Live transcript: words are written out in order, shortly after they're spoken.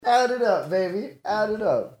Add it up, baby. Add it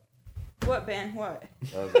up. What, Ben? What?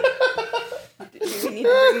 Okay. Do we need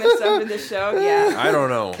to bring this up in the show? Yeah. I don't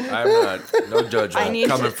know. I'm not. No judgment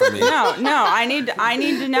coming from me. No. I need to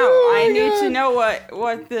know. I need to know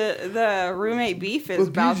what the roommate beef is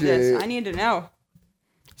about BJ, this. I need to know.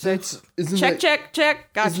 So check.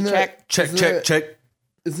 Gotcha. Check.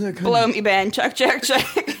 Isn't that kind Blow me, Ben. Check.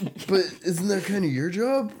 But isn't that kind of your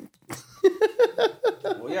job?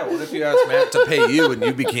 Well, yeah. What if you asked Matt to pay you and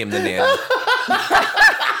you became the nanny?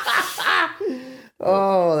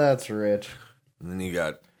 Oh, that's rich. And then you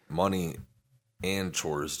got money and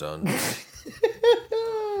chores done.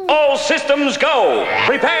 All systems go.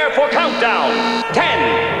 Prepare for countdown.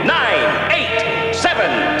 10, 9, 8,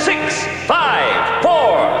 7, 6, 5,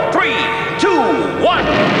 4, 3, 2, 1.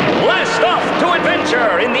 Blast off to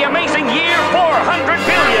adventure in the amazing year 400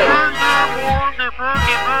 billion.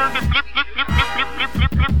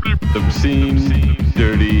 Obscene,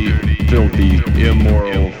 dirty, filthy,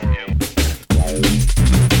 immoral.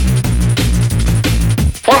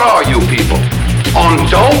 What are you people? On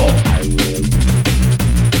dope?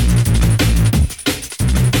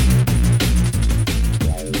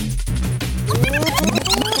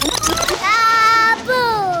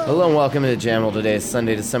 Hello and welcome to Jamel. Today is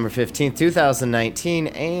Sunday, December 15th, 2019,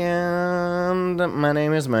 and my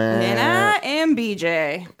name is Matt. And I am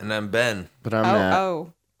BJ. And I'm Ben. But I'm Matt.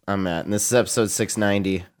 I'm Matt, and this is episode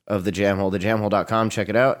 690 of the Jamhole, thejamhole.com. Check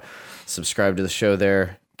it out. Subscribe to the show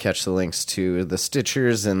there. Catch the links to the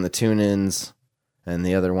Stitchers and the TuneIns and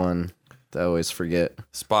the other one that I always forget.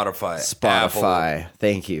 Spotify. Apple.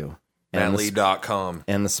 Thank you. MattLee.com.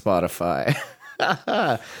 And the Spotify.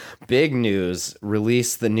 Big news.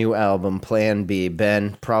 Release the new album, Plan B.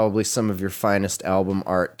 Ben, probably some of your finest album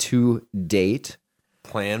art to date.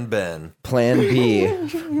 Plan Ben. Plan B.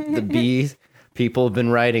 The B, people have been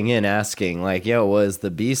writing in asking, like, yo, what does the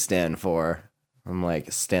B stand for? I'm like,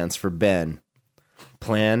 it stands for Ben.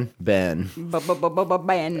 Plan Ben. Ben.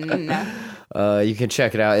 You can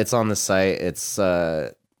check it out. It's on the site. It's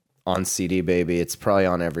on CD Baby. It's probably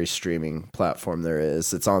on every streaming platform there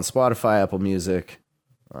is. It's on Spotify, Apple Music.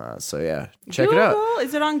 So yeah, check Google? it out.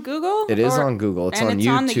 Is it on Google? It is on Google. It's on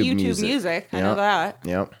YouTube, on the YouTube Music. I know that.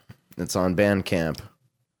 Yep. It's on Bandcamp.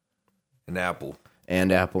 And Apple.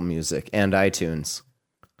 And Apple Music. And iTunes.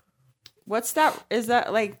 What's that? Is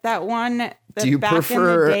that like that one that Do you back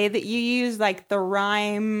prefer... in the day that you use, like the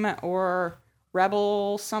Rhyme or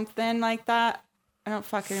Rebel, something like that? I don't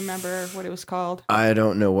fucking remember what it was called. I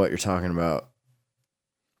don't know what you're talking about.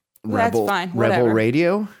 Rebel, that's fine. Whatever. Rebel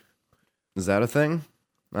Radio? Is that a thing?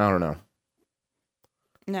 I don't know.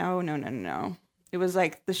 No. It was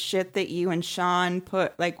like the shit that you and Sean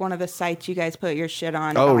put, like one of the sites you guys put your shit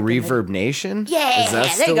on. Oh, Reverb Nation? Yeah,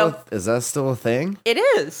 there you go. Is that still a thing? It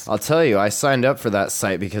is. I'll tell you, I signed up for that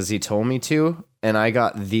site because he told me to, and I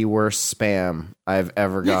got the worst spam I've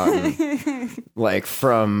ever gotten. Like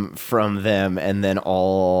from them and then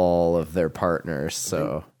all of their partners.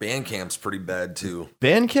 So Bandcamp's pretty bad too.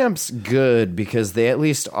 Bandcamp's good because they at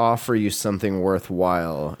least offer you something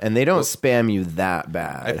worthwhile and they don't spam you that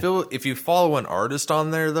bad. I feel if you follow an artist on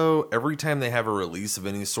there though, every time they have a release of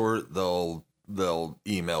any sort, they'll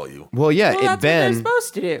email you. Well, yeah, that's Ben, what they're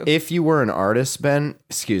supposed to do. If you were an artist, Ben,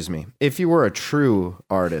 if you were a true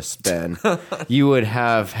artist, Ben, you would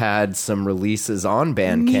have had some releases on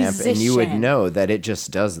Bandcamp and you would know that it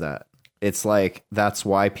just does that. It's like, that's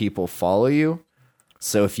why people follow you.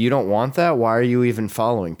 So if you don't want that, why are you even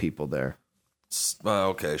following people there?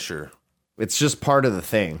 Okay, sure. It's just part of the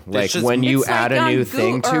thing. Like when you add a new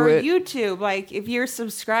thing to it. YouTube, like if you're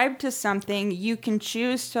subscribed to something, you can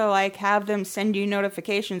choose to like have them send you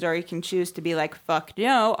notifications, or you can choose to be like, fuck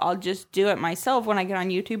no, I'll just do it myself when I get on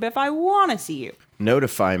YouTube if I want to see you.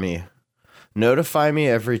 Notify me. Notify me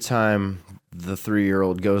every time the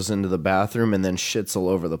 3-year-old goes into the bathroom and then shits all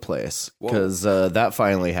over the place. Because that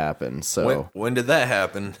finally happened. So when did that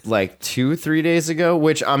happen? Like 2-3 days ago,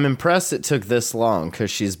 which I'm impressed it took this long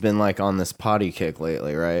because she's been like on this potty kick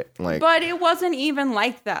lately, right? Like, but it wasn't even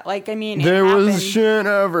like that. Like, I mean, there was shit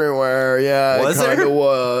everywhere. Yeah, was it kind of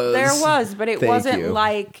was. There was, but it wasn't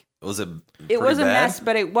like. It was a mess,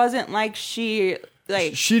 but it wasn't like she.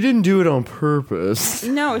 Like, she didn't do it on purpose.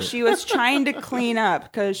 No, she was trying to clean up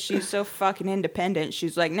because she's so fucking independent.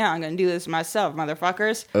 She's like, no, I'm going to do this myself,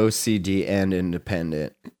 motherfuckers. OCD and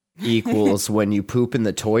independent equals when you poop in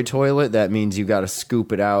the toy toilet, that means you got to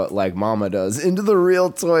scoop it out like mama does into the real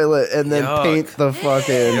toilet and then paint the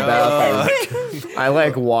fucking bathroom. I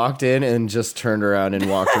like walked in and just turned around and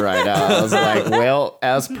walked right out. I was like, well,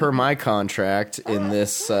 as per my contract in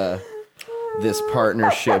this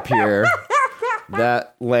partnership here,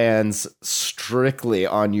 that lands strictly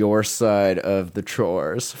on your side of the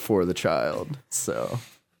chores for the child. So,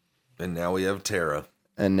 And now we have Tara.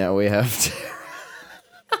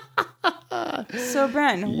 So,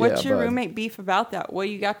 Ben, what's your bud. roommate beef about that? What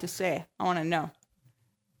you got to say? I want to know.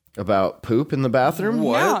 About poop in the bathroom?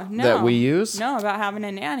 What? No. That we use? No, about having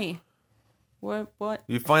a nanny. What?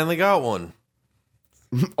 You finally got one.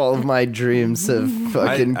 All of my dreams have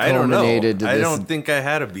fucking I don't know. culminated to I this. don't think I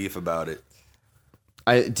had a beef about it.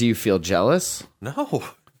 Do you feel jealous? No.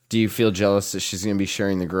 Do you feel jealous that she's going to be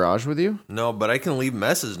sharing the garage with you? No, but I can leave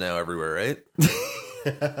messes now everywhere, right?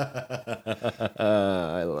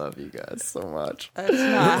 I love you guys so much. That's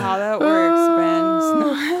not how that works, Ben. It's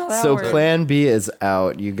not how that So works. Plan B is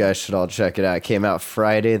out. You guys should all check it out. It came out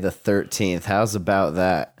Friday the 13th. How's about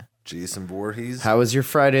that? Jason Voorhees. How was your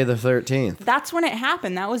Friday the 13th? That's when it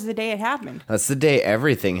happened. That was the day it happened. That's the day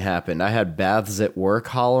everything happened. I had baths at work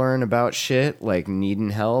hollering about shit, like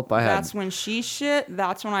needing help. That's when she shit.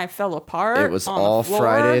 That's when I fell apart. It was on the all floor.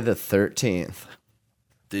 Friday the 13th.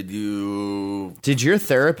 Did you... Did your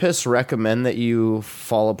therapist recommend that you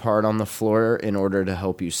fall apart on the floor in order to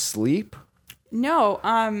help you sleep? No,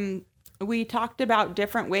 we talked about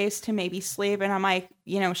different ways to maybe sleep, and I'm like,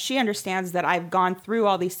 she understands that I've gone through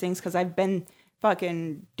all these things because I've been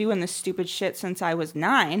fucking doing this stupid shit since I was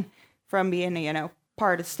 9 from being,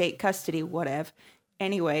 part of state custody, whatever.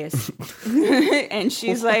 Anyways, and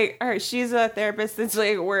she's like, she's a therapist that's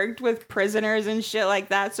like worked with prisoners and shit like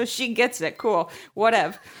that, so she gets it. Cool,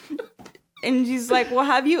 whatever. And she's like, well,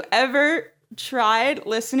 have you ever tried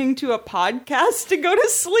listening to a podcast to go to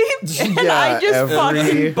sleep? And Yeah, I just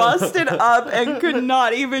fucking busted up and could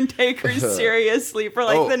not even take her seriously for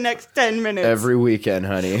like the next 10 minutes. Every weekend,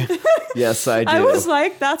 honey. Yes, I do. I was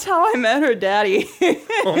like, that's how I met her daddy.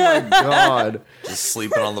 oh my God. Just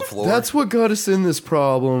sleeping on the floor? That's what got us in this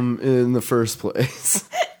problem in the first place.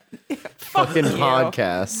 Fucking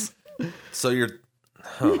podcasts. So you're...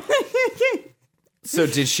 So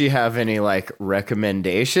did she have any like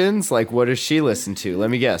recommendations? Like what does she listen to?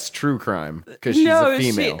 Let me guess, true crime because she's a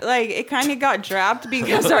female. It kind of got dropped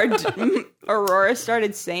because our Aurora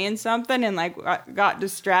started saying something and like got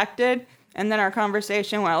distracted, and then our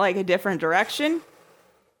conversation went like a different direction.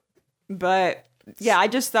 But yeah, I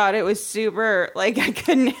just thought it was super, like, I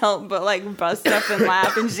couldn't help but like bust up and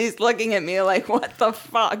laugh, and she's looking at me like, what the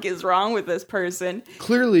fuck is wrong with this person?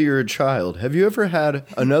 Clearly you're a child. Have you ever had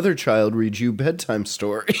another child read you bedtime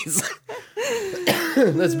stories?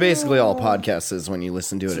 That's basically all podcast is when you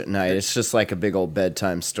listen to it at night. It's just like a big old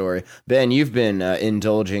bedtime story. Ben, you've been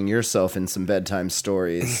indulging yourself in some bedtime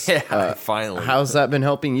stories. Yeah, finally. How's that been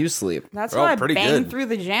helping you sleep? That's Oh, why I pretty banged good. through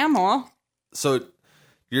the jam hole. So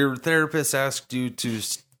your therapist asked you to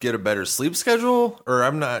get a better sleep schedule? Or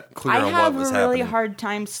I'm not clear I on what have was a really happening. hard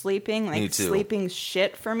time sleeping. Me Like, too. sleeping's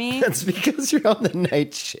shit for me. That's because you're on the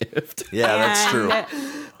night shift. Yeah, that's true.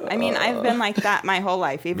 I mean, I've been like that my whole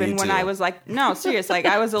life. Even Me when too. I was like, no, serious. Like,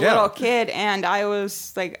 I was a Yeah. little kid and I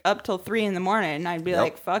was like up till 3 a.m. and I'd be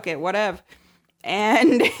like, fuck it, whatever.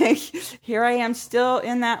 And here I am still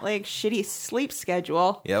in that like shitty sleep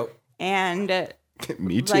schedule. Yep. And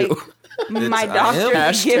Me too. like my doctor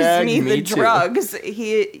Hashtag gives me the me too. drugs.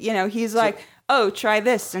 He's like, oh, try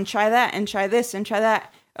this and try that and try this and try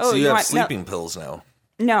that. Oh, So you have want sleeping pills now.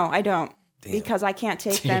 No, I don't. Because I can't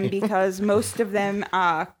take them because most of them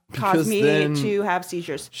cause Because me then- to have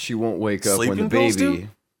seizures. She won't wake up when the Sleeping pills baby. do?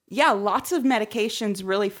 Yeah, lots of medications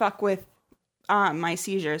really fuck with my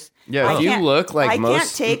seizures. Yeah, I if you can't- look like I most-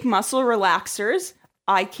 can't take muscle relaxers.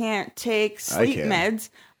 I can't take sleep can. meds.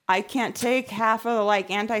 I can't take half of the like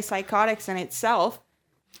antipsychotics in itself.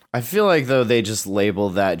 I feel like though they just label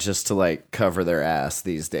that just to like cover their ass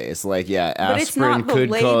these days. Like, yeah, But it's aspirin not the could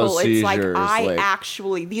label. cause It's seizures. like I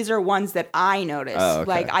actually, these are ones that I notice. Oh, okay.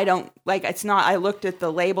 Like I don't, like it's not, I looked at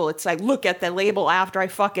the label. It's like, look at the label after I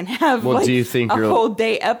fucking have Well, like do you think a you're- whole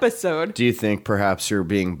day episode. Do you think perhaps you're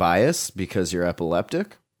being biased because you're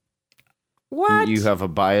epileptic? What? You have a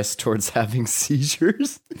bias towards having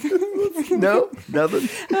seizures? No, nothing.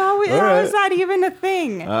 How right. is that even a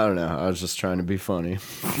thing? I don't know. I was just trying to be funny.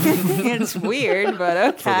 It's weird,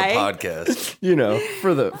 but For the okay. podcast. You know,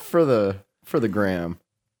 for the gram,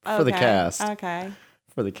 for the Okay, cast, Okay.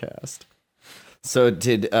 for the cast. So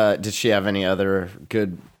did she have any other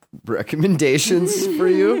good recommendations for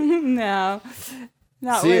you? No.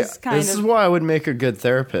 That See, was kind this is of. why I would make a good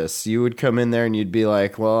therapist. You would come in there and you'd be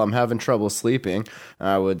like, well, I'm having trouble sleeping.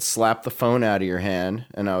 I would slap the phone out of your hand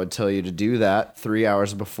and I would tell you to do that 3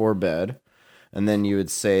 hours before bed. And then you would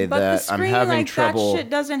say But the that I'm screen having like trouble. that shit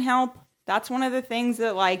doesn't help. That's one of the things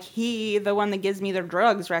that, like, the one that gives me the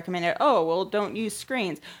drugs, recommended. Oh, well, don't use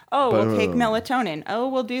screens. Oh, we'll take melatonin. Oh,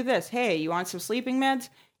 we'll do this. Hey, you want some sleeping meds?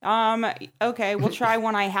 Okay, we'll try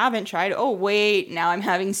one I haven't tried. Oh, wait, now I'm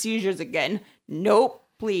having seizures again. Nope,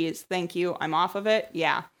 please, thank you. I'm off of it.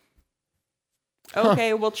 Yeah.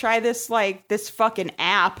 Okay, we'll try this, like, this fucking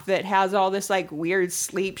app that has all this, like, weird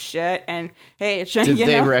sleep shit. And, hey, did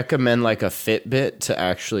they recommend, like, a Fitbit to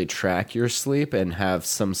actually track your sleep and have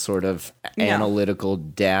some sort of analytical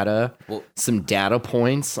data, some data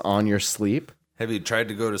points on your sleep? Have you tried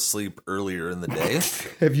to go to sleep earlier in the day?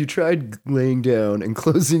 Have you tried laying down and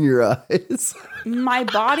closing your eyes? My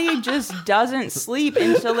body just doesn't sleep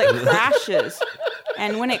until it crashes.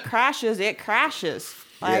 And when it crashes, it crashes.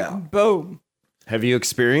 Like, boom. Have you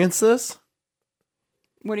experienced this?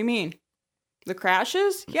 What do you mean? The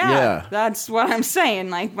crashes? Yeah. That's what I'm saying.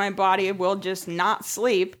 Like, my body will just not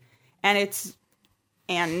sleep. And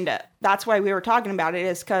that's why we were talking about it,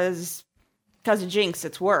 is because of Jinx,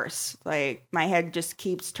 it's worse. Like, my head just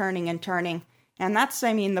keeps turning and turning. And that's,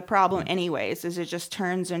 I mean, the problem anyways, is it just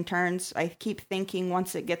turns and turns. I keep thinking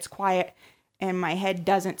once it gets quiet and my head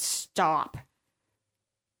doesn't stop.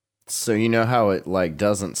 So you know how it, like,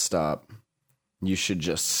 doesn't stop? You should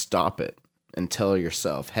just stop it and tell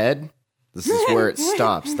yourself, head, this is where it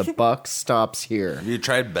stops. The buck stops here. Have you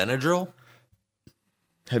tried Benadryl?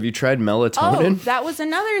 Have you tried melatonin? Oh, that was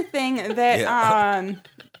another thing that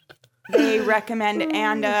they recommend.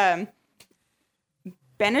 And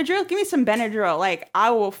Benadryl, give me some Benadryl. Like, I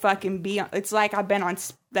will fucking be, it's like I've been on,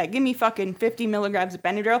 like, give me fucking 50 milligrams of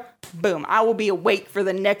Benadryl. Boom, I will be awake for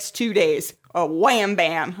the next 2 days. A wham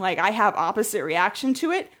bam. Like, I have opposite reaction to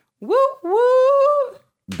it. Woo woo.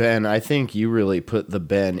 Ben, I think you really put the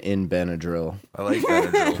Ben in Benadryl. I like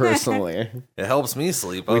Benadryl. Personally. It helps me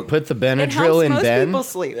sleep. We put the Benadryl it helps in most Ben. people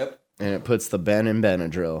sleep. Yep. And it puts the Ben in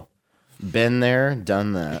Benadryl. Been there,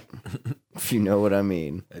 done that. If you know what I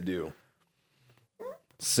mean. I do.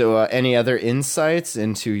 So, any other insights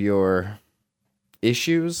into your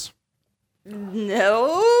issues?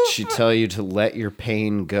 No. She tell you to let your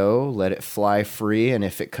pain go, let it fly free, and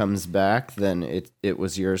if it comes back, then it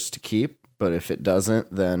was yours to keep. But if it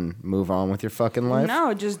doesn't, then move on with your fucking life.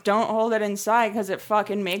 No, just don't hold it inside because it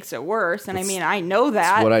fucking makes it worse. And I mean, I know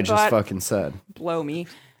that. That's what I just fucking said. Blow me.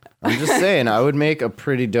 I'm just saying, I would make a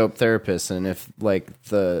pretty dope therapist, and if like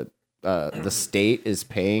the state is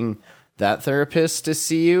paying that therapist to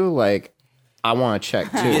see you, like, I want to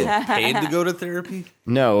check too. Paid to go to therapy?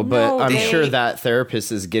 No, but No, I'm sure that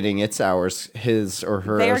therapist is getting its hours, his or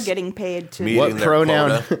her. They're getting paid to. Meeting their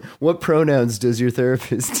quota. What pronouns does your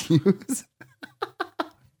therapist use?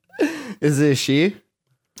 Is it she?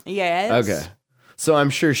 Yes. Okay. So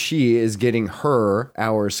I'm sure she is getting her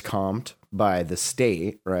hours comped by the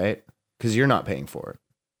state, right? Because you're not paying for it.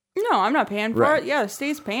 No, I'm not paying for it. Yeah, the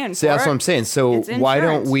state's paying See, for it. that's what I'm saying. So It's why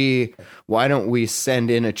don't insurance. we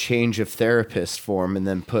send in a change of therapist form and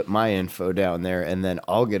then put my info down there, and then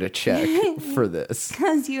I'll get a check for this.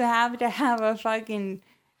 Because you have to have a fucking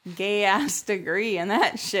gay ass degree and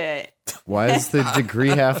that shit. Why does the degree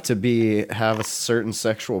have to have a certain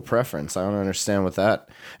sexual preference? I don't understand what that.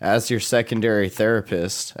 As your secondary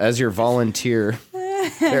therapist, as your volunteer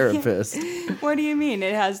therapist, What do you mean?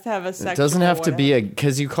 It has to have a sexual. it doesn't have to be whatever.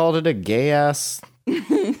 because you called it a gay ass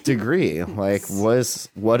degree. Like,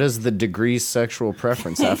 what does the degree's sexual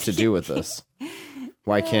preference have to do with this?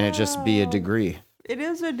 Why can't it just be a degree? It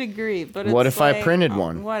is a degree, but What it's if I like, printed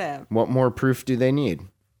one? Whatever. What more proof do they need?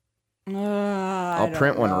 I'll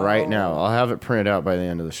print one right now. I'll have it printed out by the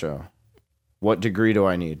end of the show. What degree do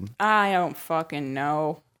I need? I don't fucking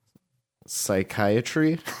know.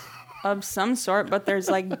 Psychiatry? Of some sort, but there's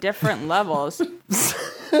like different levels.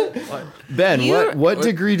 Ben, what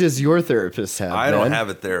degree does your therapist have? I don't Ben? have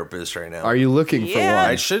a therapist right now. Are you looking for Yeah.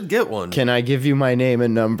 one? I should get one. Can I give you my name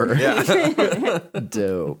and number? Yeah.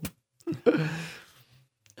 Dope.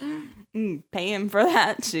 Pay him for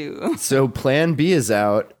that too. So Plan B is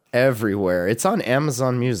out everywhere. It's on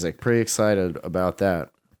Amazon Music. Pretty excited about that.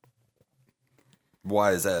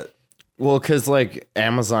 Why is that? Well, because like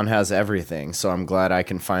Amazon has everything, so I'm glad I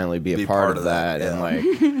can finally be a part of that. yeah. And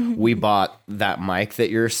like, we bought that mic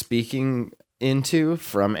that you're speaking into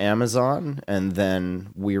from Amazon, and then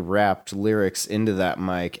we wrapped lyrics into that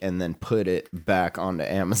mic and then put it back onto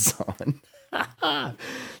Amazon.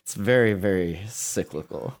 It's very, very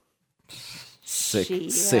cyclical. Sick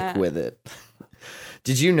with it.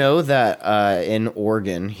 Did you know that in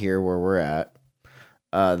Oregon, here where we're at,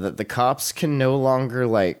 that the cops can no longer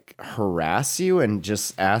like harass you and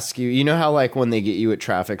just ask you? You know how like when they get you at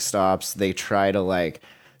traffic stops, they try to like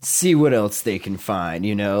see what else they can find,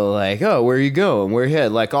 you know, like, oh, where you going? Where you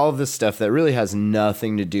head? Like all of this stuff that really has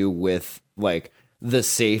nothing to do with like the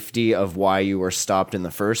safety of why you were stopped in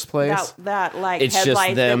the first place. That like it's just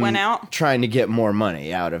headlight them that went out. trying to get more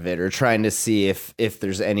money out of it, or trying to see if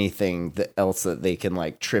there's anything else that they can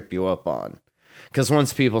like trip you up on. Because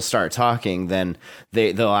once people start talking, then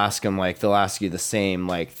they'll ask them they'll ask you the same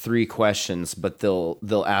like 3 questions, but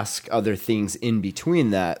they'll ask other things in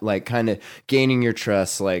between that, like kind of gaining your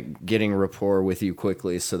trust, like getting rapport with you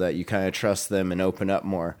quickly, so that you kind of trust them and open up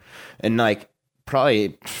more. And like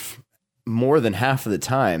probably more than half of the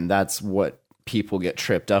time, that's what people get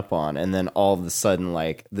tripped up on. And then all of a sudden,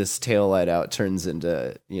 like this taillight out turns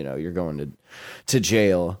into, you know, you're going to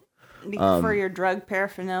jail. For your drug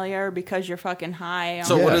paraphernalia, or because you're fucking high.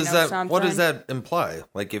 So what does that? Something. What does that imply?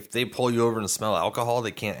 Like if they pull you over and smell alcohol, they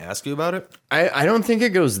can't ask you about it? I don't think it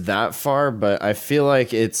goes that far, but I feel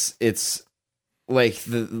like it's like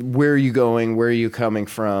where are you going? Where are you coming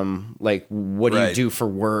from? Like what do you do for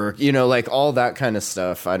work? You know, like all that kind of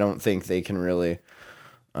stuff. I don't think they can really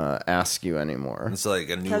ask you anymore. It's like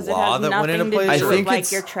a new law that went into place. I think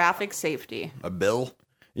like your traffic safety. A bill.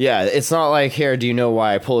 Yeah, it's not like, here, do you know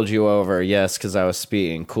why I pulled you over? Yes, because I was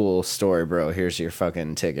speeding. Cool story, bro. Here's your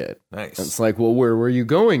fucking ticket. Nice. It's like, well, where were you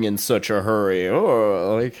going in such a hurry?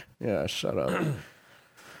 Oh, like, yeah, shut up.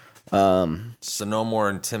 So no more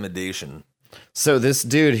intimidation. So this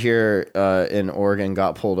dude here in Oregon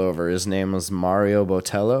got pulled over. His name was Mario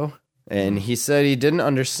Botello. And he said he didn't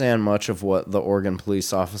understand much of what the Oregon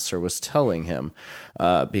police officer was telling him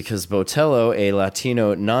because Botello, a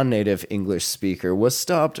Latino non-native English speaker, was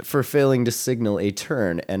stopped for failing to signal a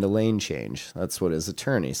turn and a lane change. That's what his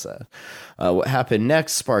attorney said. What happened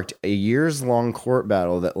next sparked a years-long court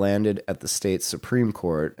battle that landed at the state Supreme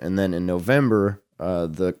Court. And then in November,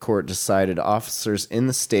 the court decided officers in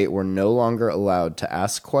the state were no longer allowed to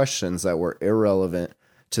ask questions that were irrelevant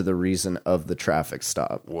to the reason of the traffic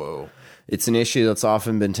stop. Whoa. It's an issue that's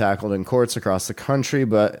often been tackled in courts across the country,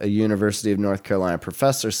 but a University of North Carolina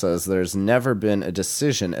professor says there's never been a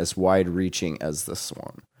decision as wide-reaching as this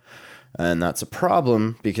one. And that's a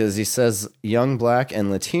problem because he says young black and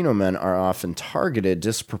Latino men are often targeted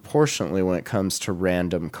disproportionately when it comes to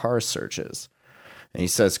random car searches. And he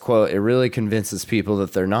says, quote, it really convinces people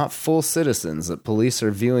that they're not full citizens, that police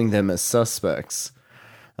are viewing them as suspects.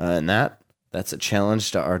 And that's a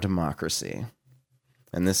challenge to our democracy.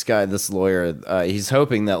 And this lawyer, he's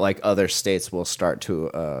hoping that like other states will start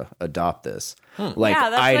to adopt this. Like yeah,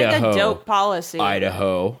 that's Idaho, like a dope policy.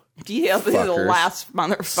 Idaho. Yeah, these are the last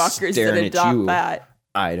motherfuckers that adopt that.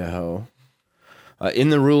 Idaho. In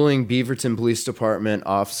the ruling, Beaverton Police Department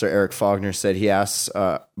officer Eric Faulkner said he asked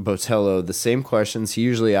Botello the same questions he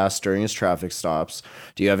usually asks during his traffic stops.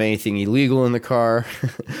 Do you have anything illegal in the car?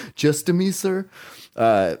 Just to me, sir.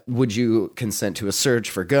 Would you consent to a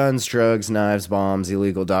search for guns, drugs, knives, bombs,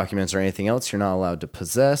 illegal documents, or anything else you're not allowed to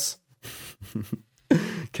possess?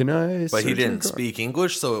 Can I? But he didn't speak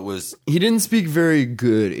English, so it was. He didn't speak very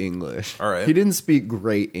good English. All right. He didn't speak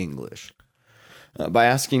great English. By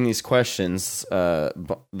asking these questions,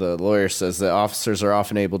 the lawyer says that officers are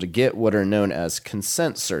often able to get what are known as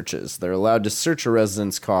consent searches. They're allowed to search a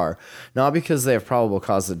resident's car, not because they have probable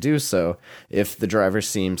cause to do so, if the driver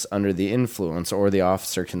seems under the influence or the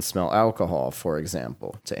officer can smell alcohol, for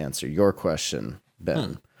example, to answer your question,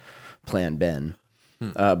 Ben. Plan Ben.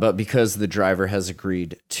 But because the driver has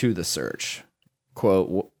agreed to the search.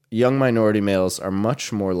 Quote, young minority males are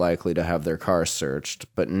much more likely to have their car searched,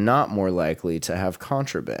 but not more likely to have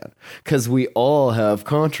contraband. Because we all have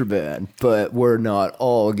contraband, but we're not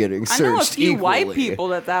all getting searched equally. I know a few white people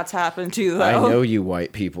that's happened to, though. I know you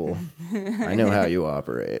white people. I know how you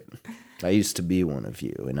operate. I used to be one of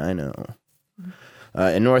you, and I know.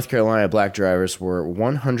 In North Carolina, black drivers were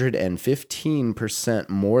 115%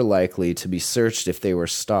 more likely to be searched if they were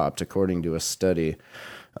stopped, according to a study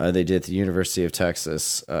they did at the University of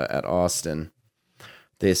Texas at Austin.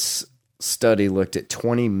 This study looked at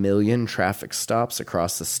 20 million traffic stops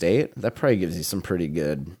across the state. That probably gives you some pretty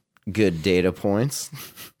good data points.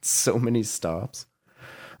 So many stops.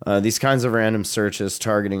 These kinds of random searches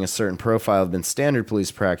targeting a certain profile have been standard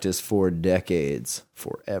police practice for decades,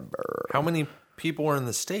 forever. How many people are in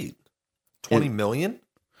the state? 20 million?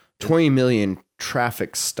 20 million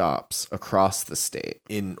traffic stops across the state.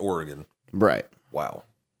 In Oregon. Right. Wow.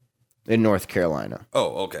 In North Carolina.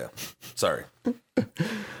 Oh, okay. Sorry.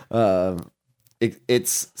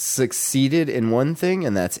 It's succeeded in one thing,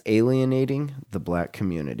 and that's alienating the black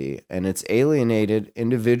community. And it's alienated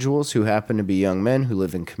individuals who happen to be young men who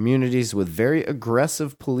live in communities with very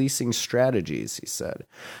aggressive policing strategies, he said.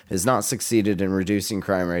 It has not succeeded in reducing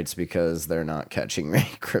crime rates because they're not catching many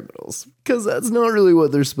criminals. Because that's not really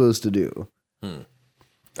what they're supposed to do.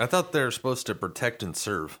 I thought they're supposed to protect and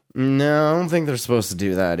serve. No, I don't think they're supposed to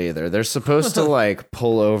do that either. They're supposed to like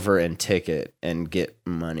pull over and ticket and get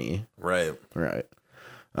money. Right. Right.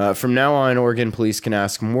 From now on, Oregon police can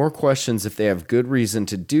ask more questions if they have good reason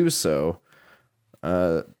to do so.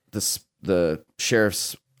 The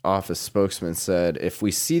sheriff's office spokesman said, if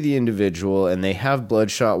we see the individual and they have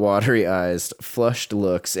bloodshot, watery eyes, flushed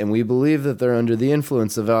looks, and we believe that they're under the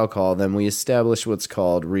influence of alcohol, then we establish what's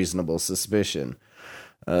called reasonable suspicion.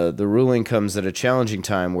 The ruling comes at a challenging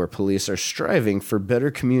time where police are striving for better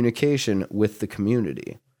communication with the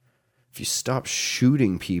community. If you stop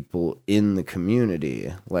shooting people in the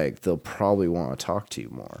community, like, they'll probably want to talk to you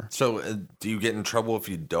more. So do you get in trouble if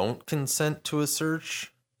you don't consent to a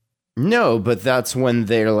search? No, but that's when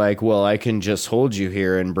they're like, well, I can just hold you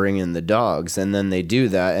here and bring in the dogs. And then they do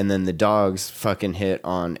that, and then the dogs fucking hit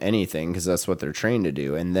on anything because that's what they're trained to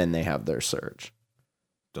do. And then they have their search.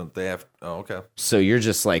 Don't they have... Oh, okay. So you're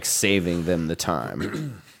just, like, saving them the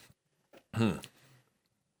time.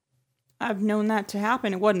 I've known that to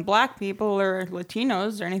happen. It wasn't black people or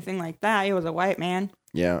Latinos or anything like that. It was a white man.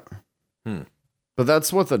 Yeah. But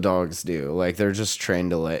that's what the dogs do. Like, they're just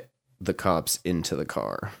trained to let the cops into the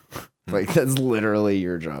car. Like, that's literally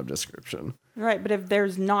your job description. Right, but if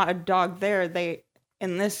there's not a dog there, they...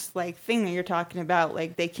 in this like thing that you're talking about,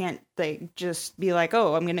 like they can't just be like,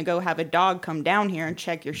 oh, I'm gonna go have a dog come down here and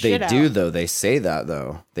check your shit out. They do though. They say that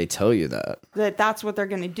though. They tell you that's what they're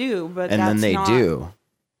gonna do, but and then they do.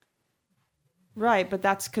 Right, but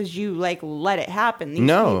that's because you like let it happen.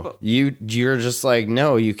 You're just like,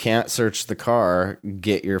 no, you can't search the car.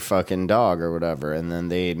 Get your fucking dog or whatever, and then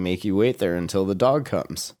they make you wait there until the dog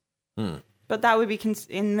comes. But that would be,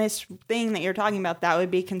 in this thing that you're talking about, that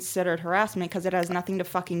would be considered harassment because it has nothing to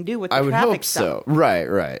fucking do with the traffic. I would hope stop. so.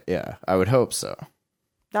 Right, yeah. I would hope so.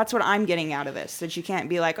 That's what I'm getting out of this. That you can't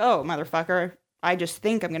be like, oh, motherfucker, I just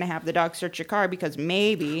think I'm going to have the dog search your car because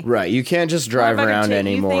maybe. Right, you can't just drive around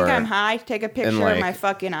anymore. You think I'm high, take a picture of my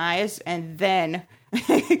fucking eyes, and then...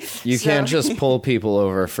 You can't just pull people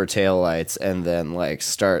over for taillights and then, like,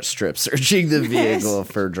 start strip searching the vehicle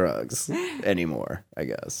for drugs anymore, I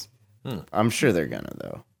guess. I'm sure they're gonna,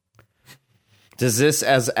 though. Does this,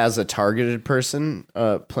 as a targeted person,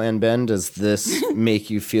 Plan Ben, does this make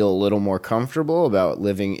you feel a little more comfortable about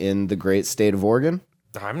living in the great state of Oregon?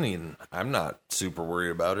 I mean, I'm not super worried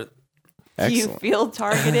about it. Excellent. Do you feel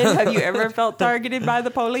targeted? Have you ever felt targeted by the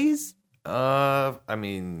police? I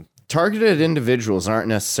mean... Targeted individuals aren't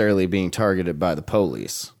necessarily being targeted by the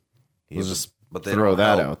police. We'll just throw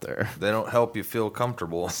that out there. They don't help you feel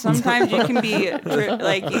comfortable. Sometimes you can be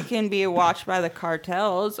you can be watched by the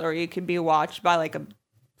cartels, or you could be watched by like a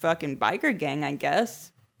fucking biker gang, I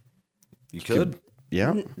guess. You could.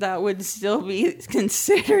 Yeah. That would still be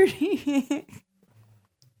considered.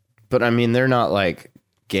 But I mean, they're not like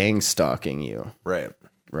gang stalking you. Right.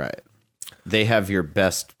 They have your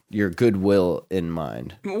goodwill in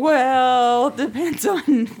mind. Well, depends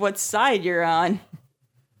on what side you're on.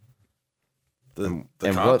 The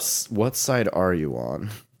and cops. what side are you on?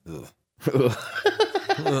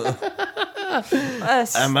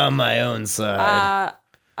 I'm on my own side.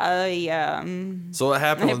 So what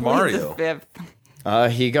happened with Mario?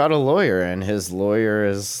 He got a lawyer, and his lawyer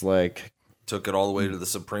is like Took it all the way to the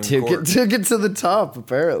Supreme Court. Took it to the top,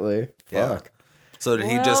 apparently. Yeah. Fuck. So did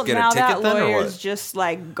he just get a ticket then, or lawyer's what? just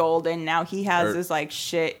like golden. Now he has this like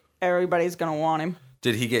shit. Everybody's gonna want him.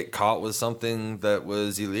 Did he get caught with something that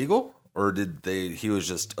was illegal? Or he was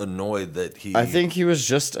just annoyed that he... I think he was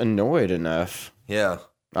just annoyed enough. Yeah.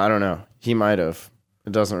 I don't know. He might have.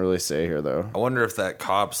 It doesn't really say here, though. I wonder if that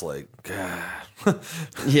cop's like, God.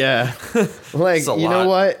 Yeah. Like, you know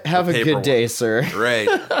what? Have a good day, sir. Right.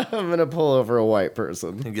 I'm going to pull over a white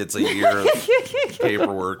person. He gets a year of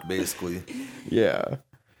paperwork, basically. Yeah.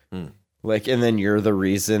 Like, and then you're the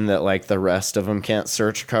reason that, like, the rest of them can't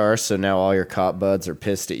search cars, so now all your cop buds are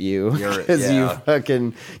pissed at you. Because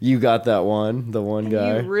you got the one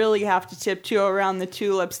guy. You really have to tiptoe around the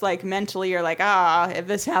tulips, like, mentally. You're like, if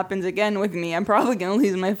this happens again with me, I'm probably going to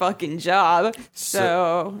lose my fucking job.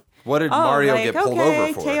 So what did Mario get pulled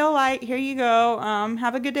over for? Tail light, here you go.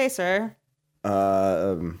 Have a good day, sir.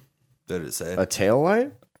 Did it say? A tail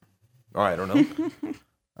light? Oh, I don't know.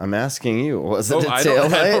 I'm asking you. Was it a I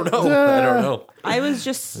taillight? don't know. I don't know. I was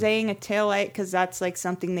just saying a taillight because that's like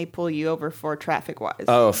something they pull you over for traffic-wise.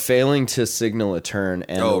 Oh, failing to signal a turn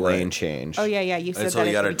and a lane change. Oh, yeah, you said And so that you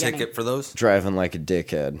at got the a beginning. ticket for those? Driving like a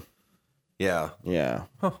dickhead. Yeah. Yeah.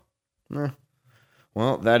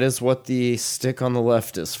 Well, that is what the stick on the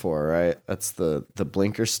left is for, right? That's the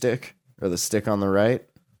blinker stick or the stick on the right?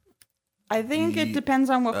 I think it depends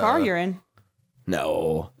on what car you're in.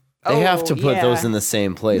 No. They have to put those in the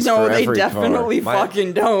same place No, for they every definitely car.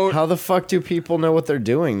 fucking don't. How the fuck do people know what they're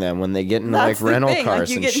doing then when they get into That's like rental the thing. cars Like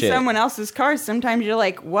you and get in shit? someone else's car, sometimes you're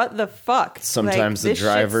like, what the fuck? Sometimes like, the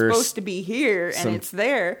driver's shit's supposed to be here and it's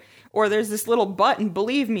there. Or there's this little button.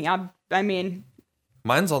 Believe me, I mean...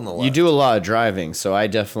 Mine's on the left. You do a lot of driving, so I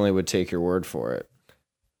definitely would take your word for it.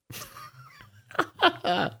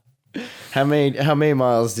 How many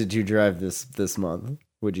miles did you drive this month,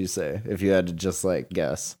 would you say, if you had to just like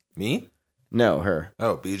guess? Me? No, her.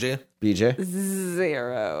 Oh, BJ? BJ?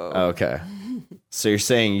 0. Okay. So you're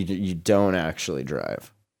saying you don't actually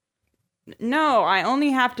drive. No, I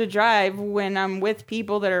only have to drive when I'm with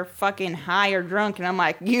people that are fucking high or drunk, and I'm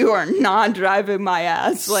like, you are not driving my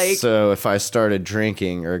ass. Like, So if I started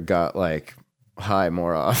drinking or got like high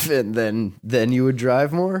more often, then you would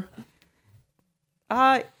drive more?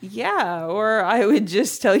 yeah, or I would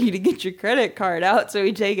just tell you to get your credit card out so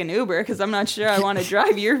we take an Uber, because I'm not sure I want to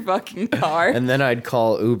drive your fucking car. And then I'd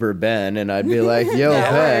call Uber Ben and I'd be like, yo,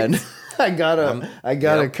 That Ben, works. I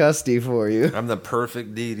got a custody for you. I'm the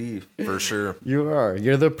perfect DD, for sure. You are.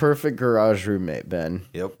 You're the perfect garage roommate, Ben.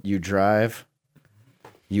 Yep. You drive,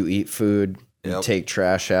 you eat food, you Yep. take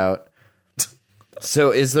trash out.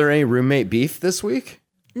 So is there any roommate beef this week?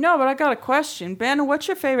 No, but I got a question. Ben, what's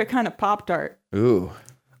your favorite kind of Pop-Tart? Ooh.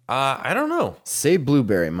 I don't know. Say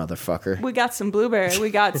blueberry, motherfucker. We got some blueberry, we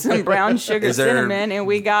got some brown sugar Is there- cinnamon, and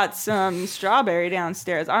we got some strawberry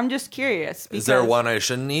downstairs. I'm just curious. Is there because- one I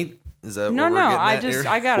shouldn't eat? Is that No, what we're no, getting at here?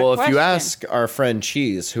 I got a Well, if question. you ask our friend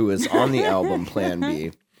Cheese, who is on the album Plan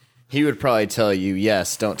B, he would probably tell you,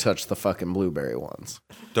 yes, don't touch the fucking blueberry ones.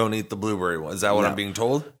 Don't eat the blueberry one. Is that what I'm being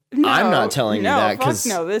told? No, I'm not telling you that, fuck 'cause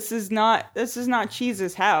no, this is not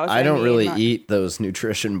Cheese's house. I don't mean, really like, eat those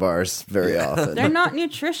nutrition bars very often. They're not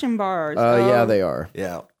nutrition bars. Yeah, they are.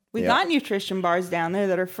 Yeah. We yeah. got nutrition bars down there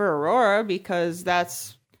that are for Aurora because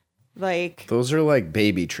that's like Those are like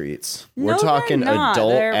baby treats. No, We're talking they're not.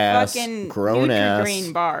 adult They're ass, fucking grown ass.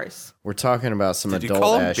 Nutri-Green bars. We're talking about some Did you adult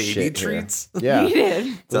call 'em ass baby shit treats? Here. Yeah, We did.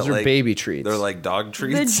 those that are like- baby treats. They're like dog The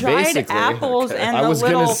treats. dried Basically. apples and I the was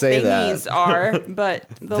gonna little say that. thingies are, but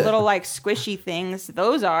the little like squishy things,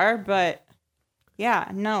 those are, but yeah,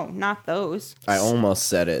 no, not those. I almost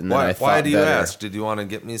said it, and then I Why, thought why do you better. ask? Did you want to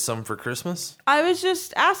get me some for Christmas? I was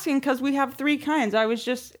just asking because we have 3 kinds. I was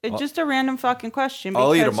just, it's just a random fucking question.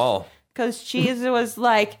 I'll eat because- them all. Because Cheese was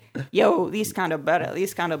like, yo, these kind of better.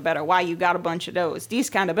 These kind of better. Why you got a bunch of those? These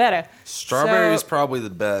kind of better. Strawberry's So- probably the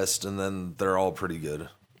best, and then they're all pretty good.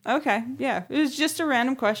 Okay, yeah. It was just a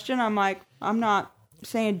random question. I'm like, I'm not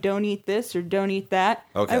saying don't eat this or don't eat that.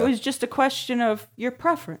 Okay. It was just a question of your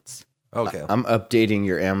preference. Okay. I'm updating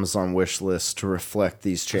your Amazon wish list to reflect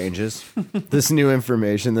these changes. This new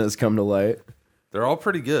information that has come to light. They're all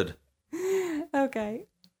pretty good. Okay.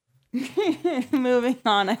 Moving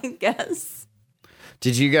on, I guess.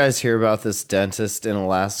 Did you guys hear about this dentist in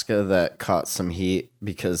Alaska that caught some heat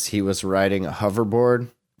because he was riding a hoverboard?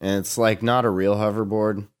 And it's like not a real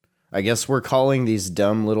hoverboard. I guess we're calling these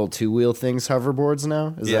dumb little 2-wheel things hoverboards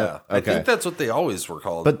now? Is Yeah. that I okay? think that's what they always were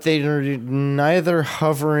called. But they are neither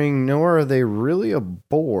hovering nor are they really a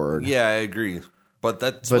board. yeah, I agree. But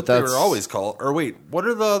that's what they that's- were always called. Or wait, what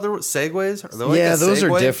are the other Segways? Are they like Yeah, a those are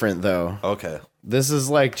Segway? different though. Okay. This is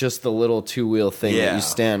like just the little 2-wheel thing that Yeah. you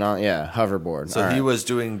stand on. Yeah, hoverboard. So All he right. was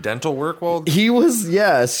doing dental work while. He was,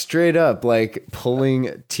 yeah, straight up like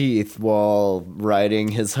pulling teeth while riding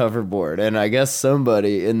his hoverboard. And I guess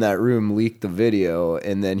somebody in that room leaked the video,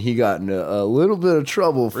 and then he got into a little bit of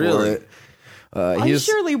trouble for Really? it. I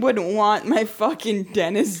surely wouldn't want my fucking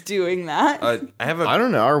dentist doing that. I have a. I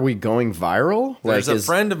don't know. Are we going viral? There's like, a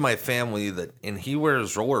friend of my family and he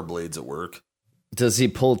wears rollerblades at work. does he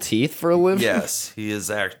pull teeth for a living? Yes, he is.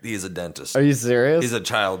 He is a dentist. Are you serious? He's a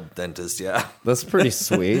child dentist. Yeah, That's pretty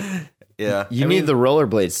sweet. yeah. You need the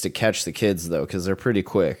rollerblades to catch the kids though, because they're pretty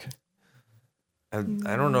quick. I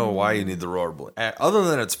don't know why you need the rollerblade. Other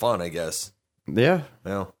than it's fun, I guess. Yeah.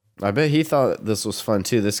 Yeah. I bet he thought this was fun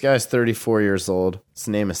too. This guy's 34 years old. His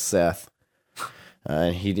name is Seth.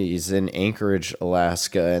 He's in Anchorage,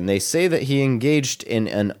 Alaska, and they say that he engaged in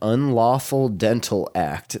an unlawful dental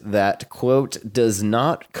act that, quote, does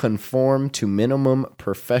not conform to minimum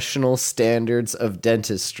professional standards of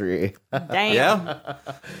dentistry. Damn. Yeah,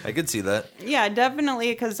 I could see that. Yeah,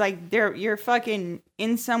 definitely, because like you're fucking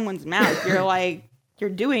in someone's mouth. You're like you're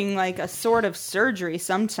doing like a sort of surgery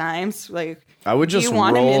sometimes. Like I would just you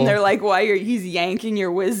want him in roll- there like while he's yanking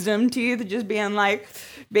your wisdom teeth, just being like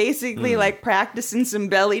basically like practicing some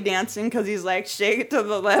belly dancing because he's like shake it to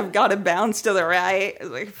the left, gotta bounce to the right. It's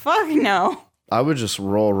like fuck no. I would just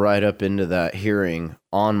roll right up into that hearing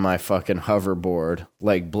on my fucking hoverboard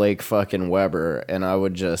like Blake fucking Weber, and I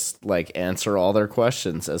would just like answer all their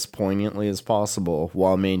questions as poignantly as possible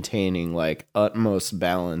while maintaining like utmost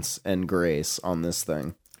balance and grace on this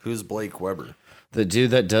thing. Who's Blake Weber? The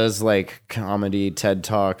dude that does like comedy TED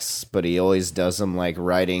Talks, but he always does them like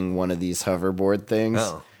riding one of these hoverboard things,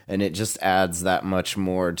 and it just adds that much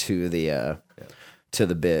more to the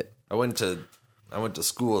bit. I went to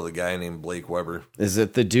school with a guy named Blake Weber. Is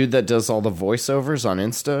it the dude that does all the voiceovers on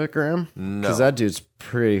Instagram? No. Because that dude's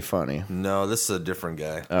pretty funny. No, this is a different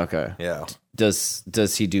guy. Okay. Yeah. Does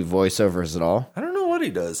he do voiceovers at all? I don't know what he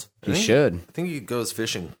does. He should. I think he goes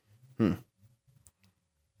fishing.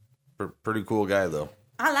 Pretty cool guy, though.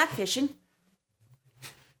 I like fishing.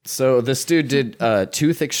 So this dude did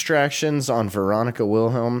tooth extractions on Veronica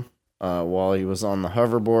Wilhelm while he was on the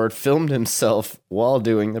hoverboard, filmed himself while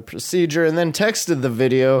doing the procedure, and then texted the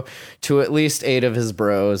video to at least 8 of his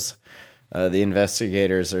bros. The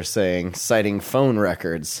investigators are citing phone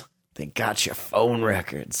records. They got your phone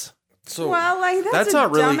records. So Well, like that's a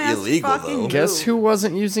not really dumbass illegal, fucking though. move. Guess who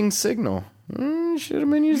wasn't using Signal? Should have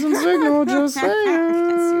been using Signal, just saying.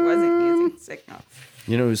 Guess he wasn't using Signal.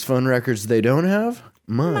 You know whose phone records they don't have?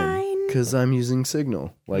 Mine. Mine. Because I'm using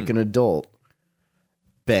Signal, like an adult.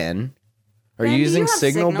 Ben. Are Ben, you do using you have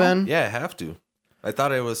Signal, Signal? Ben? Yeah, I have to. I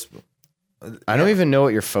thought I was. I don't even know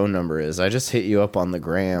what your phone number is. I just hit you up on the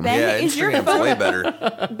gram. Ben, Yeah, is your Instagram's phone way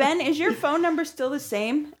better. Ben, is your phone number still the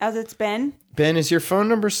same as it's been? Ben, is your phone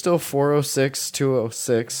number still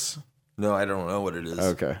 406-206? No, I don't know what it is.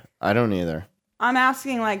 Okay. I don't either. I'm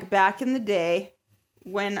asking like back in the day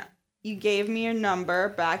when you gave me your number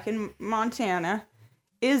back in Montana,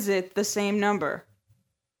 is it the same number?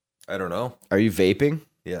 I don't know. Are you vaping?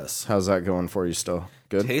 Yes. How's that going for you still?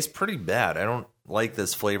 Good? Tastes pretty bad. I don't like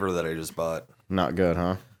this flavor that I just bought. Not good,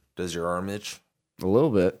 huh? Does your arm itch? A little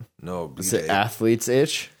bit. No. Is it BJ. athlete's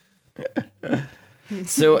itch?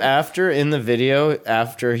 So in the video,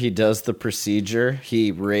 after he does the procedure,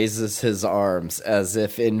 he raises his arms as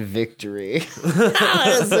if in victory.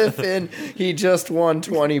 As if he just won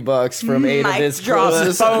 $20 from 8 of Mic his drop.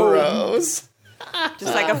 closest Boom. bros.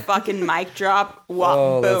 Just like a fucking mic drop. Walk,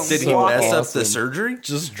 Oh, boom. that's Did he so mess up awesome. the surgery?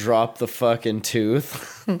 Just drop the fucking tooth.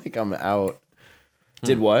 Like I'm out.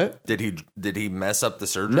 Did what? Did he mess up the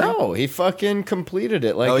surgery? No, he fucking completed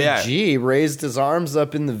it. Like Oh, a yeah. G, raised his arms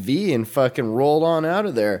up in the V and fucking rolled on out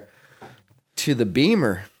of there to the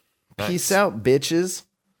Beamer. Peace out, bitches.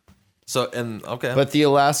 So okay. But the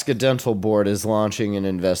Alaska Dental Board is launching an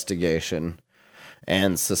investigation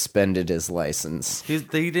and suspended his license. he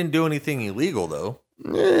didn't do anything illegal though.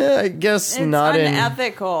 I guess It's not in.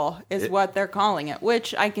 unethical is what they're calling it,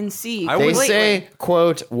 which I can see. I They would- say,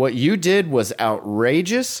 quote, what you did was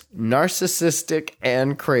outrageous, narcissistic,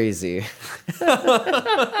 and crazy.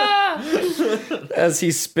 As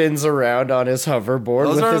he spins around on his hoverboard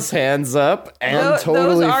Those with are- his hands up and Those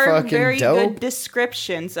totally are fucking very good dope.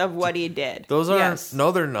 descriptions of what he did. Those are yes.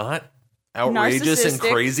 no, they're not outrageous and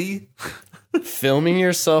Narcissistic. crazy. Filming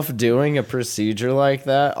yourself doing a procedure like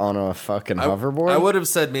that on a fucking hoverboard? I would have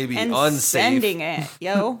said maybe and unsafe. sending it,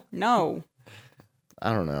 yo. No.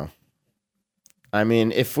 I don't know. I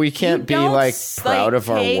mean, if we can't You be don't, like like, proud of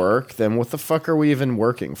our take- work, then what the fuck are we even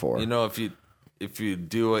working for? You know, if you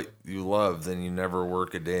do what you love, then you never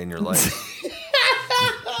work a day in your life.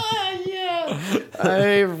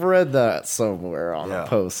 I've read that somewhere on Yeah. a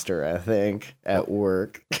poster, I think, at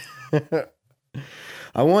work.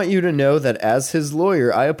 I want you to know that as his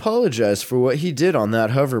lawyer, I apologize for what he did on that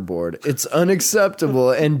hoverboard. It's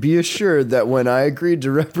unacceptable, and be assured that when I agreed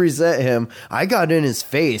to represent him, I got in his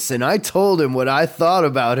face and I told him what I thought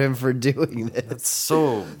about him for doing this. It's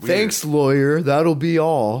so weird. Thanks, lawyer. That'll be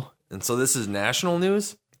all. And so this is national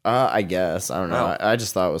news? I guess. I don't know. Oh. I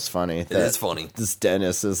just thought it was funny. It is funny. This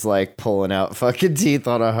dentist is like pulling out fucking teeth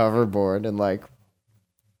on a hoverboard and like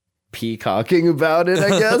peacocking about it, I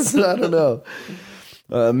guess. I don't know.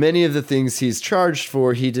 Many of the things he's charged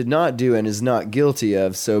for, he did not do and is not guilty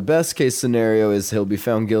of. So best case scenario is he'll be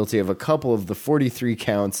found guilty of a couple of the 43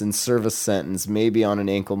 counts and serve a sentence, maybe on an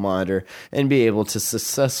ankle monitor, and be able to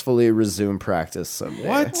successfully resume practice someday.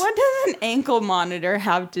 What does an ankle monitor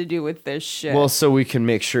have to do with this shit? Well, so we can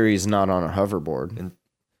make sure he's not on a hoverboard.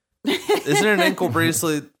 Isn't an ankle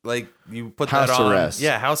bracelet like you put House that on? arrest.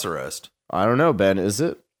 Yeah, house arrest. I don't know, Ben, is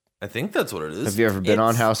it? I think that's what it is. Have you ever been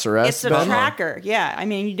on house arrest, It's a Ben? tracker. Yeah. I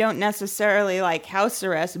mean, you don't necessarily like house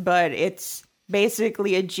arrest, but it's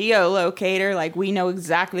basically a geolocator. Like, we know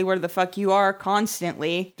exactly where the fuck you are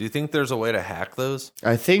constantly. Do you think there's a way to hack those?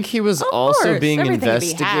 I think he was Of also course, being everything can be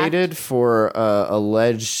investigated for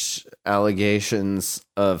alleged allegations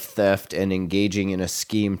of theft and engaging in a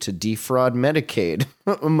scheme to defraud Medicaid,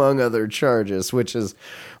 among other charges, which is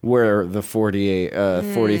where the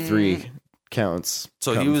 43 counts.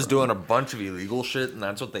 So he was doing a bunch of illegal shit, and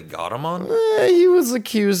that's what they got him on? He was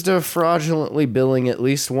accused of fraudulently billing at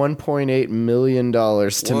least $1.8 million to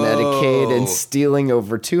Medicaid and stealing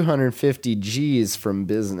over 250 G's from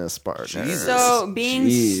business partners. So being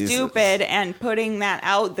Jesus. stupid and putting that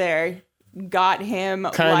out there got him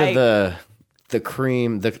Kind of the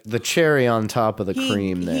cream, the cherry on top of the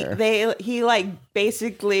cream there. He like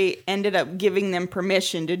basically ended up giving them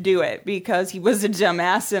permission to do it because he was a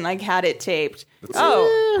dumbass and like had it taped.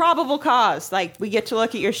 Probable cause. Like, we get to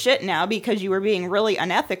look at your shit now because you were being really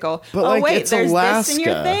unethical. But like, wait, it's there's Alaska. this in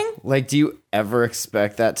your thing? Like, do you ever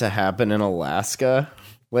expect that to happen in Alaska?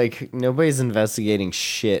 Like, nobody's investigating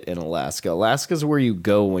shit in Alaska. Alaska's where you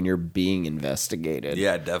go when you're being investigated.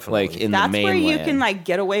 Yeah, definitely. Like, in That's the mainland. where you can like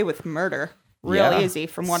get away with murder real Yeah. easy,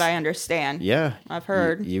 from what I understand. Yeah. I've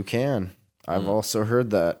heard. You can. I've also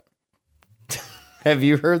heard that. Have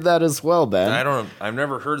you heard that as well, Ben? I've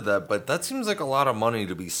never heard that, but that seems like a lot of money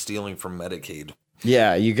to be stealing from Medicaid.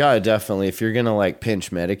 Yeah, you gotta definitely, if you're gonna like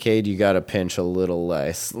pinch Medicaid, you gotta pinch a little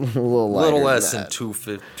less, a little less than that.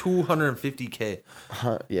 250K.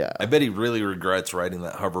 Yeah, I bet he really regrets riding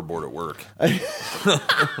that hoverboard at work. He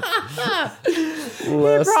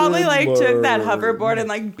probably like took that hoverboard and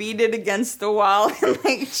like beat it against the wall and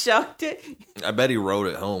like chucked it. I bet he rode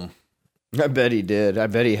it home. I bet he did. I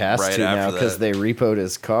bet he has Right to now after because that. they repoed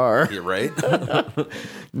his car. Yeah, right?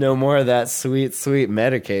 No more of that sweet, sweet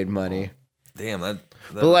Medicaid money. Damn, that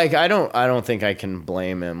But like, I don't think I can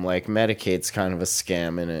blame him. Like, Medicaid's kind of a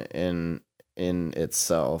scam in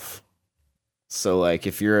itself. So like,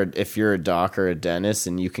 if you're a doc or a dentist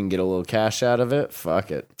and you can get a little cash out of it, fuck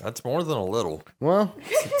it. that's more than a little. Well,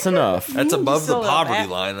 it's enough. That's above the Still a poverty bit.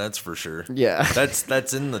 line, that's for sure. Yeah, That's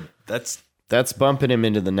that's bumping him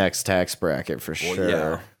into the next tax bracket for well, sure.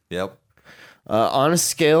 yeah. Yep. On a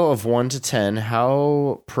scale of 1 to 10,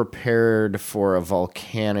 how prepared for a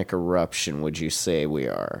volcanic eruption would you say we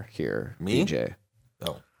are here, Me? DJ?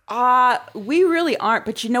 Oh. We really aren't,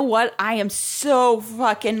 but you know what? I am so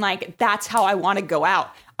fucking like, that's how I want to go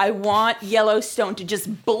out. I want Yellowstone to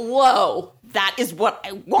just blow. That is what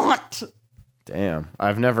I want. Damn,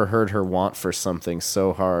 I've never heard her want for something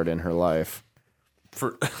so hard in her life.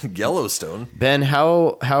 For Yellowstone, Ben,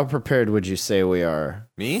 how prepared would you say we are?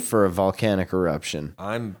 Me? For a volcanic eruption?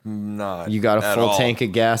 I'm not. You got a at full all. tank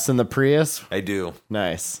of gas in the Prius? I do.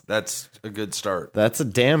 Nice. That's a good start. That's a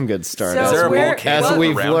damn good start. So Is there a where- volcano as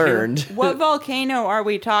we've around here? learned. What volcano are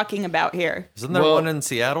we talking about here? Isn't there Well- one in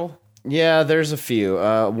Seattle? Yeah, there's a few.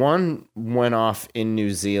 One went off in New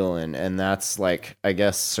Zealand, and that's like, I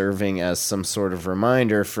guess, serving as some sort of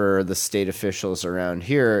reminder for the state officials around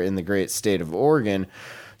here in the great state of Oregon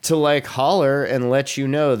to like holler and let you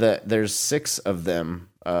know that there's 6 of them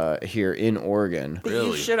here in Oregon. You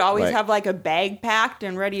Really? should always Like- have like a bag packed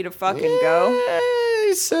and ready to fucking go.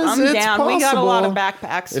 He says I'm it's down. We got a lot of possible.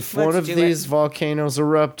 backpacks. If Let's one of do these it. volcanoes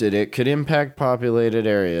erupted, it could impact populated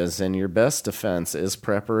areas, and your best defense is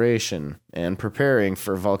preparation. And preparing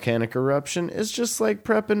for volcanic eruption is just like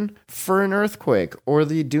prepping for an earthquake or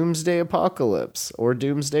the doomsday apocalypse or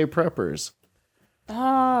doomsday preppers.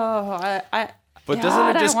 But doesn't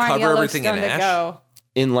God, it just I want cover everything in Yellowstone to ash? go.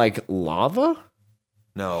 In like lava?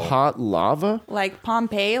 No. Hot lava? Like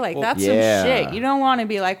Pompeii, like that's yeah. some shit. You don't want to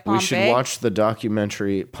be like Pompeii. We should watch the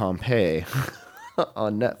documentary Pompeii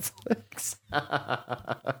on Netflix.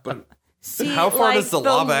 See, How far does the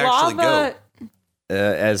lava actually go?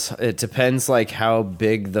 As it depends, like how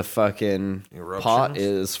big the fucking pot Eruptions?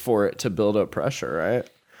 is for it to build up pressure, right?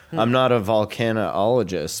 I'm not a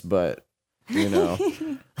volcanologist, but you know,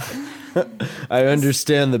 I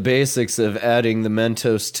understand the basics of adding the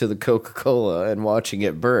Mentos to the Coca-Cola and watching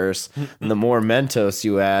it burst. And the more Mentos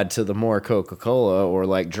you add to the more Coca-Cola, or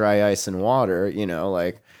like dry ice and water, you know,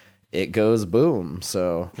 like it goes boom.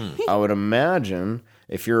 So I would imagine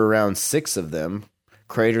if you're around 6 of them,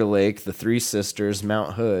 Crater Lake, the Three Sisters,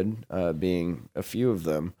 Mount Hood being a few of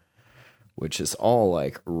them, which is all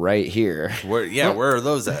like right here. Where are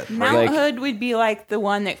those at? Mount Hood would be like the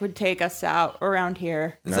one that would take us out around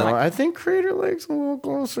here. No, I think Crater Lake's a little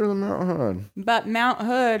closer than Mount Hood. But Mount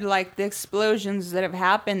Hood, like the explosions that have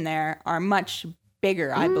happened there are much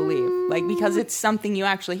bigger, I believe. Like, because it's something you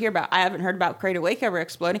actually hear about. I haven't heard about Crater Lake ever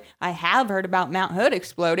exploding. I have heard about Mount Hood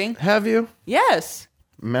exploding. Have you? Yes.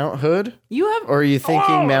 Mount Hood? You have? Or are you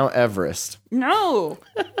thinking Mount Everest? No.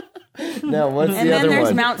 No, what's And the then other there's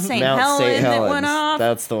one? Mount St. Helens that went off.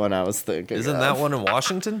 That's the one I was thinking. Isn't of. that one in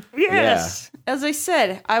Washington? Yes. Yeah. As I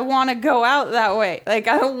said, I want to go out that way. Like,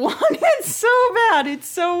 I want it so bad. It's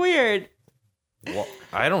so weird. Well,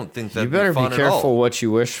 I don't think that'd You better be fun be at all. careful what you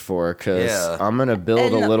wish for, because I'm going to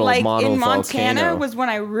build a little like, model in Montana volcano. was when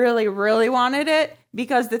I really, really wanted it,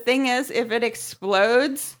 because the thing is, if it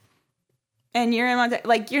explodes and you're in Montana,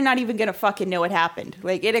 like, you're not even going to fucking know what happened.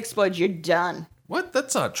 Like, it explodes, you're done. What?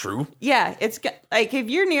 That's not true. Yeah, it's like if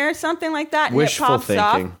you're near something like that and Wishful it pops thinking.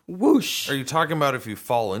 off, whoosh. Are you talking about if you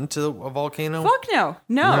fall into a volcano? Fuck no.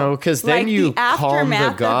 No, 'cause then like, you the calm the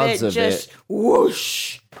aftermath gods of just it.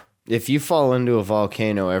 whoosh. If you fall into a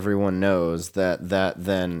volcano, everyone knows that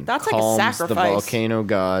then That's like a calms the sacrifice. volcano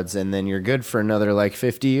gods, and then you're good for another like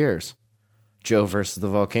 50 years. Joe versus the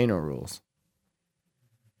volcano rules.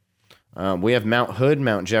 We have Mount Hood,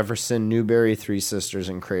 Mount Jefferson, Newberry, Three Sisters,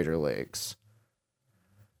 and Crater Lakes.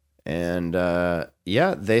 And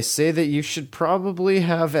they say that you should probably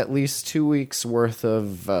have at least 2 weeks worth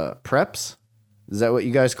of preps. Is that what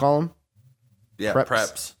you guys call them? Yeah,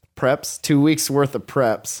 Preps. preps. 2 weeks worth of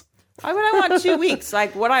preps. Why would I want 2 weeks?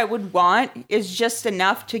 Like, what I would want is just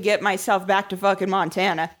enough to get myself back to fucking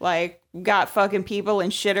Montana. Like, got fucking people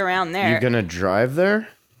and shit around there. You gonna drive there?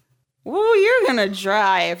 Ooh, you're gonna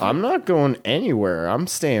drive. I'm not going anywhere. I'm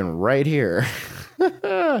staying right here.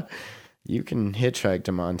 You can hitchhike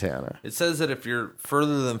to Montana. It says that if you're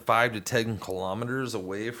further than 5 to 10 kilometers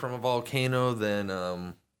away from a volcano,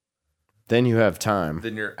 Then you have time.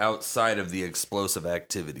 then you're outside of the explosive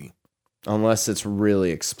activity. Unless it's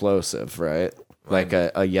really explosive, right? Like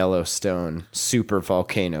a Yellowstone super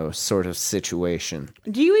volcano sort of situation.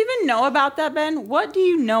 Do you even know about that, Ben? What do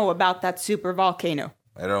you know about that super volcano?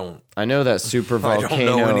 I know that super I volcano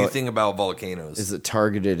don't know anything about volcanoes. is a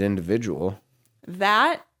targeted individual.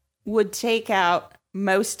 That would take out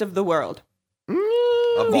most of the world. A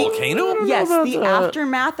volcano? Yes, about the that.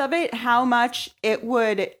 aftermath of it, how much it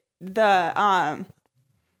would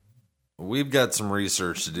We've got some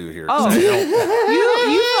research to do here. Oh, 'cause I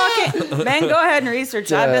don't- you fucking Ben, go ahead and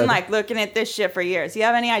research. I've been Dad. like looking at this shit for years. You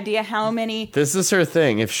have any idea how many? This is her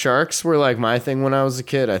thing. If sharks were like my thing when I was a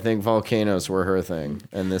kid, I think volcanoes were her thing.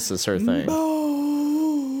 And this is her thing.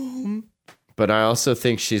 But I also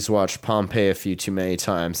think she's watched Pompeii a few too many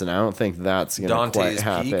times, and I don't think that's going to quite Dante's Peak?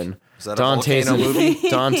 happen. Is that a volcano movie?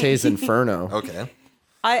 Dante's Inferno. Okay.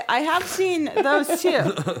 I have seen those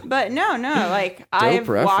too, but no, like I've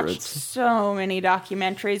watched reference. so many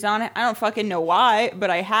documentaries on it. I don't fucking know why,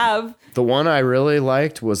 but I have. The one I really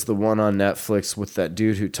liked was the one on Netflix with that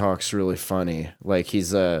dude who talks really funny. Like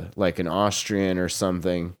he's like an Austrian or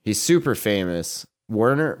something. He's super famous.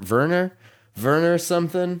 Werner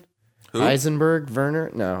something. Who? Eisenberg,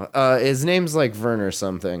 Werner? No. His name's like Werner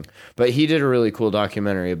something. But he did a really cool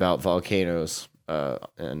documentary about volcanoes.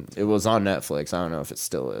 And it was on Netflix. I don't know if it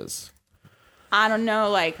still is. I don't know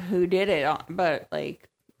like who did it, but like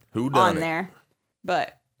Who done on it? there,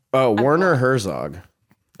 but Oh, Werner Herzog.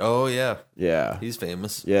 Oh, yeah. Yeah. He's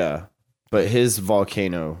famous. Yeah. But his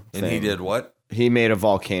volcano And he thing, did what? he made a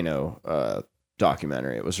volcano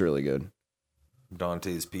documentary. It was really good.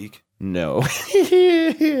 Dante's Peak. No. that's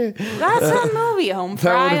a movie, Home That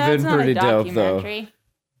Fry. would've That's been not pretty a dope, though. documentary.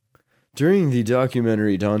 During the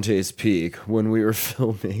documentary Dante's Peak, when we were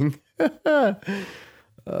filming,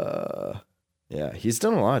 yeah, he's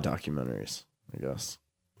done a lot of documentaries, I guess.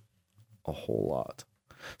 A whole lot.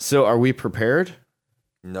 So are we prepared?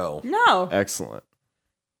 No. No, Excellent.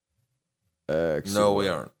 No, we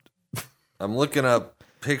aren't. I'm looking up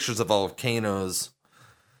pictures of volcanoes,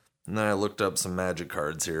 and then I looked up some magic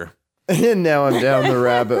cards here. And now I'm down the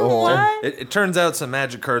rabbit hole. what? It turns out some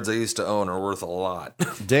magic cards I used to own are worth a lot.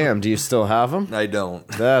 Damn, do you still have them? I don't.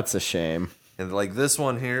 That's a shame. And like this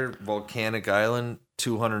one here, Volcanic Island,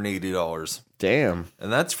 $280. Damn.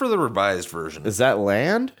 And that's for the revised version. Is that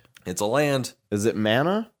land? It's a land. Is it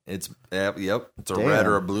mana? It's yep. It's a Damn. red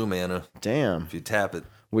or a blue mana Damn. if you tap it.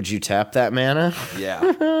 Would you tap that mana?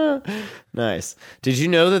 Yeah. Nice. Did you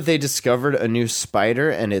know that they discovered a new spider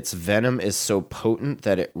and its venom is so potent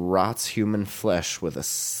that it rots human flesh with a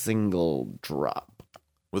single drop?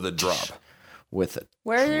 With a drop. With a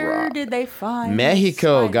Where drop. did they find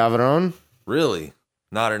Mexico, this spider? Gavron. Really?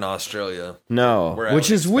 Not in Australia. No, Where I which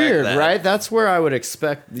would is expect weird, that. right? That's where I would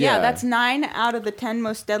expect. Yeah, that's 9 out of the 10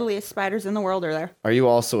 most deadliest spiders in the world are there. Are you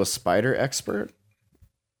also a spider expert?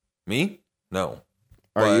 Me? No.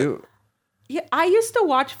 Are But- you? Yeah, I used to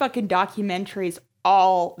watch fucking documentaries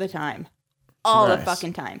all the time. All the Nice.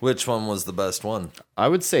 fucking time. Which one was the best one? I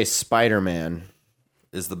would say Spider-Man,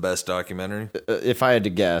 Is the best documentary? if I had to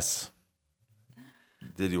guess.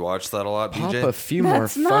 Did you watch that a lot, Pop BJ? a few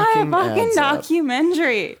That's more not a fucking fucking ads up. You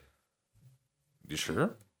documentary.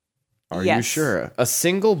 sure? Are you Yes. sure? A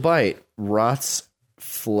single bite rots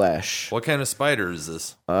flesh. What kind of spider is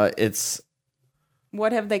this? It's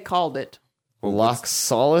What have they called it?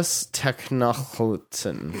 Loxolus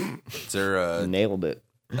technochlotin. Is there a Nailed it.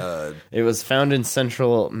 It was found in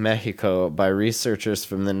central Mexico by researchers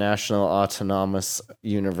from the National Autonomous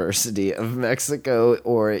University of Mexico,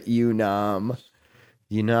 or UNAM.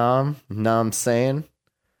 UNAM? Know what I'm saying?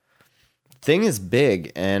 Thing is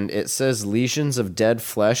big, and it says lesions of dead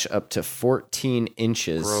flesh up to 14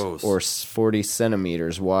 inches Gross. or 40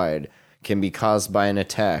 centimeters wide can be caused by an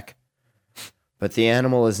attack. But the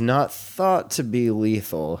animal is not thought to be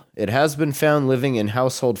lethal. It has been found living in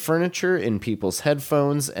household furniture, in people's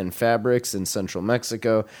headphones and fabrics in central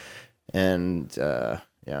Mexico. And,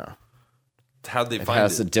 yeah, how'd they it find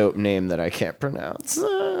has a it? dope name that I can't pronounce.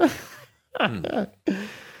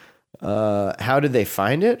 How did they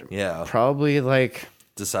find it? Yeah. Probably like,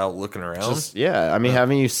 Just out looking around? yeah. I mean,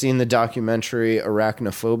 haven't you seen the documentary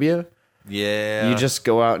Arachnophobia? Yeah. You just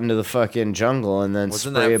go out into the fucking jungle and then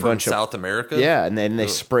Wasn't spray that a from bunch of South America? yeah, and then they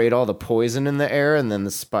sprayed all the poison in the air, and then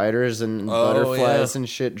the spiders and butterflies yeah. and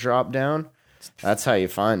shit drop down. That's how you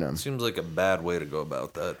find them. Seems like a bad way to go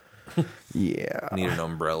about that. Yeah. Need an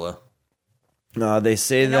umbrella. They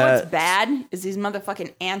say You know what's that. bad? Is these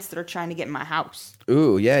motherfucking ants that are trying to get in my house.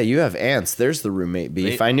 Ooh, yeah, you have ants. There's the roommate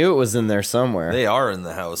beef. They- I knew it was in there somewhere. They are in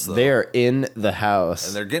the house, though. They are in the house.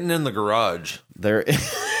 And they're getting in the garage. They're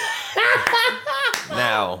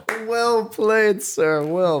Now. well played, sir.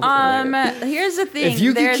 Well played. Here's the thing. If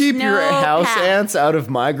you could There's keep no your house path. ants out of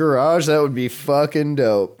my garage, that would be fucking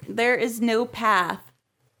dope. There is no path.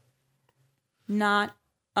 Not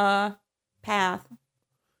a path.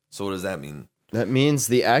 So what does that mean? That means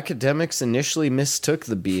the academics initially mistook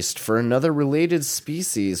the beast for another related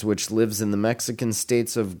species which lives in the Mexican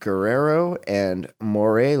states of Guerrero and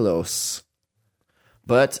Morelos.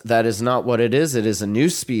 But that is not what it is. It is a new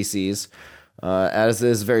species, as it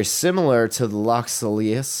is very similar to the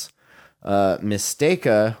Loxolius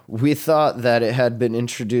mistaica. We thought that it had been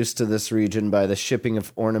introduced to this region by the shipping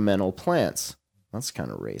of ornamental plants. That's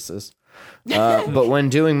kind of racist. But when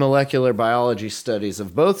doing molecular biology studies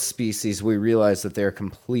of both species, we realized that they're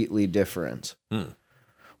completely different.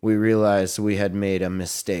 We realized we had made a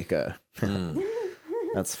mistaica.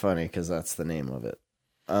 That's funny because that's the name of it.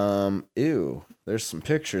 Ew. There's some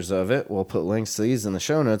pictures of it. We'll put links to these in the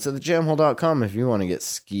show notes at thejamhole.com if you want to get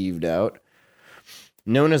skeeved out.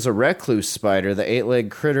 Known as a recluse spider, the 8-legged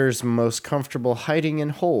critter's most comfortable hiding in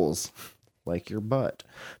holes, like your butt,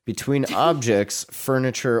 between objects,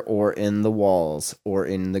 furniture, or in the walls, or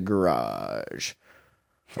in the garage.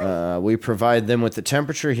 We provide them with the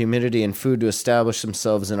temperature, humidity, and food to establish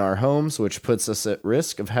themselves in our homes, which puts us at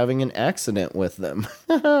risk of having an accident with them.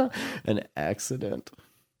 An accident.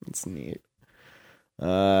 That's neat.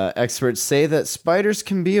 Experts say that spiders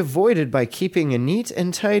can be avoided by keeping a neat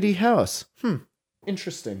and tidy house.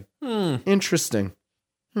 Interesting. Interesting.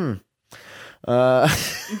 Do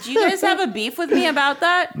you guys have a beef with me about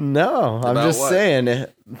that? No, I'm About just what? saying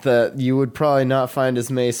that you would probably not find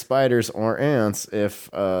as many spiders or ants if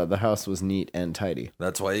the house was neat and tidy.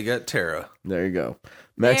 That's why you got Tara. There you go.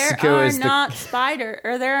 There Mexico are is not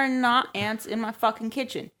there are not ants in my fucking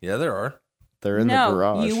kitchen. Yeah, there are. they're in No, the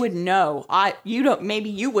garage. you would know. You don't.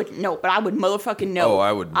 Maybe you wouldn't know, but I would motherfucking know. Oh,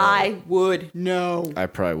 I would know. I would know. I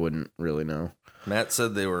probably wouldn't really know. Matt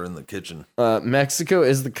said they were in the kitchen. Mexico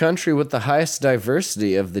is the country with the highest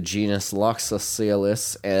diversity of the genus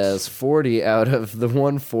Loxoscelis, as 40 out of the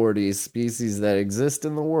 140 species that exist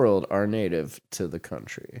in the world are native to the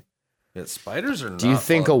country. Yeah, spiders are not Do you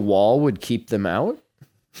think a fun. wall would keep them out?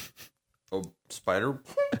 a spider?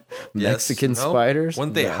 Mexican Yes. No? spiders?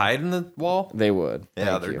 Wouldn't they No. hide in the wall? They would. Yeah,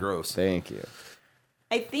 Thank they're you. gross. Thank you.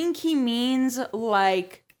 I think he means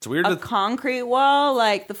like It's weird a to concrete wall,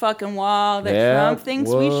 like the fucking wall that That Trump thinks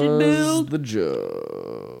we should was build. the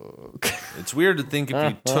joke. It's weird to think if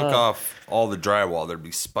you took off all the drywall, there'd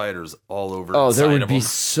be spiders all over. Oh, there would of be them.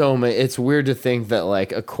 so many. It's weird to think that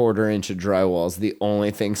like a 1/4 inch of drywall is the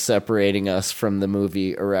only thing separating us from the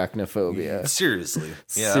movie Arachnophobia. Seriously.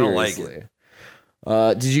 Yeah, I don't like it.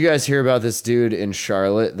 Did you guys hear about this dude in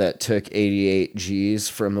Charlotte that took 88 G's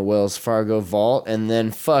from the Wells Fargo vault and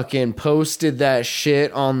then fucking posted that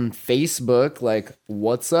shit on Facebook? Like,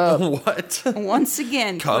 what's up? What? Once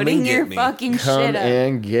again, Come putting and get your me. fucking Come shit up.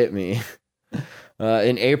 and get me.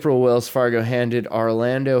 In April, Wells Fargo handed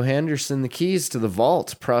Orlando Henderson the keys to the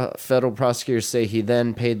vault. Federal prosecutors say he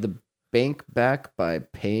then paid the bank back by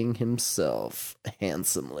paying himself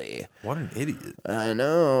handsomely. What an idiot. I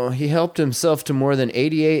know. He helped himself to more than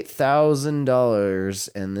 $88,000.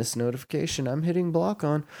 And this notification I'm hitting block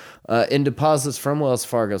on. In deposits from Wells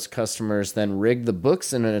Fargo's customers, then rigged the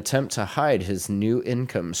books in an attempt to hide his new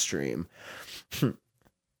income stream.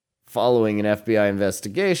 Following an FBI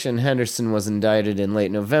investigation, Henderson was indicted in late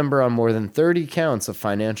November on more than 30 counts of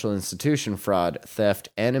financial institution fraud, theft,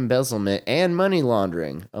 and embezzlement, and money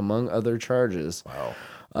laundering, among other charges. Wow.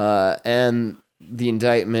 And the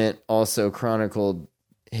indictment also chronicled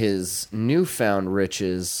his newfound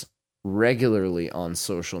riches regularly on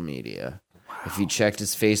social media. Wow. If you checked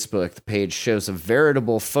his Facebook, the page shows a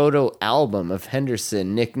veritable photo album of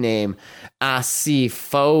Henderson, nicknamed I See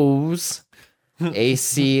Foes.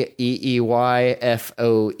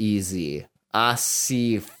 ACEEYFOEZ. I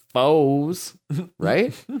see foes,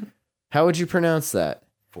 right? How would you pronounce that?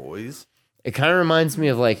 Boys? It kind of reminds me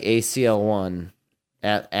of like ACL1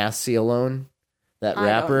 at Alone, that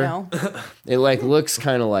rapper. I don't know. It like looks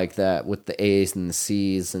kind of like that with the A's and the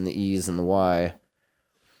C's and the E's and the Y.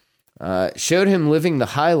 Showed him living the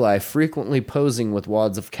high life, frequently posing with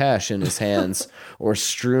wads of cash in his hands or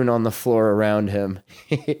strewn on the floor around him.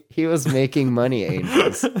 He was making money,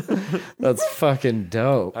 angels. That's fucking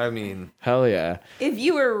dope. I mean, hell yeah. If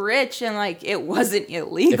you were rich and like it wasn't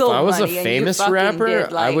illegal, If I was money a and famous you fucking rapper,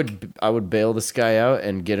 did, like, I would bail this guy out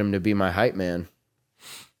and get him to be my hype man.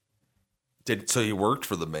 so he worked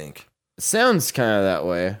for the bank. Sounds kind of that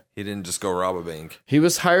way. He didn't just go rob a bank. He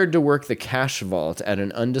was hired to work the cash vault at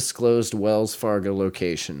an undisclosed Wells Fargo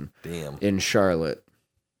location. Damn. In Charlotte.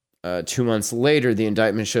 2 months later, the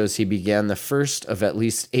indictment shows he began the first of at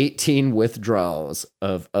least 18 withdrawals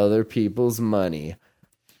of other people's money.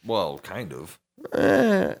 Well, kind of.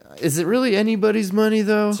 Is it really anybody's money,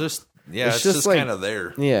 though? It's just, it's just like, kind of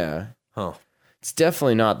there. Yeah. Huh. It's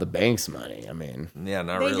definitely not the bank's money. I mean, Yeah,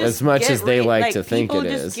 not they really. just As much get as they like like to think people it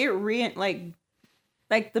just is. Get like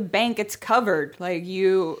the bank, it's covered. Like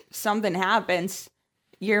something happens,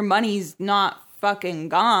 your money's not fucking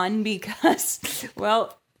gone because,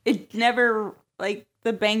 well, it never, like,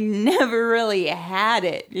 the bank never really had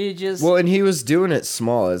it. You just... Well, and he was doing it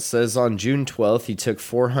small. It says on June 12th, he took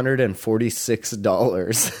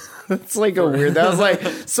 $446. That's like a weird... That was like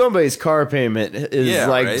somebody's car payment is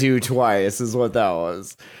right? due twice is what that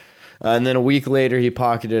was. And then a week later, he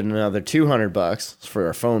pocketed another $200 for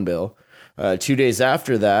a phone bill. 2 days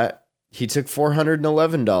after that, he took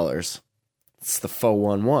 $411. It's the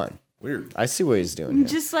 411. Weird. I see what he's doing here.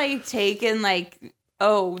 Just like taking like,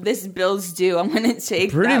 oh, this bill's due, I'm gonna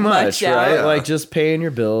take Pretty that much, out. right? Yeah. Like just paying your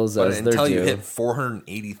bills But as they're until due. you hit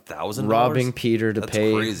 $480,000? Robbing Peter to That's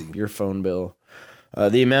pay crazy. your phone bill.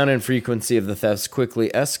 The amount and frequency of the thefts quickly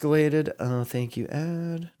escalated. Oh, thank you,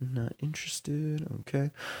 ad. Not interested. Okay.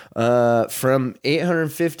 From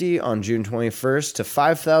 850 on June 21st to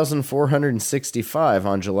 5,465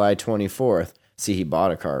 on July 24th. See, he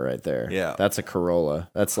bought a car right there. Yeah. That's a Corolla.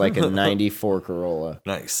 That's like a 94 Corolla.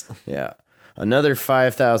 Nice. Yeah. Another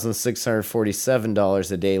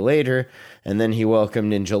 $5,647 a day later, and then he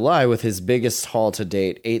welcomed in July with his biggest haul to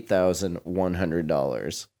date,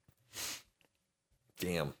 $8,100.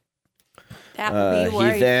 Damn. That would be He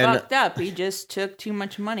where he then- fucked up. He just took too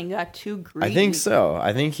much money, got too greedy. I think so.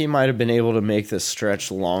 I think he might have been able to make this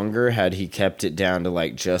stretch longer had he kept it down to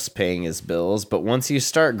like just paying his bills. But once you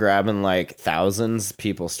start grabbing like thousands,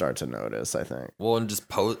 people start to notice, I think. Well, and just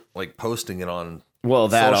posting it on Well,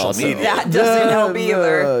 that social also. media. That doesn't help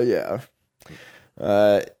either. Yeah.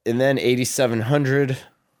 And then 8,700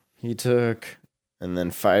 he took. And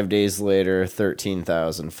then 5 days later,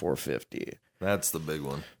 13,450. That's the big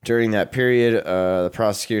one. During that period, the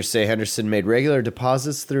prosecutors say Henderson made regular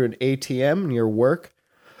deposits through an ATM near work.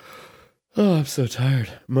 Oh, I'm so tired.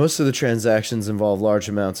 Most of the transactions involve large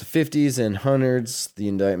amounts of 50s and hundreds, the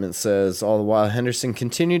indictment says. All the while, Henderson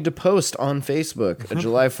continued to post on Facebook. A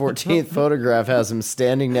July 14th photograph has him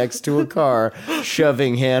standing next to a car,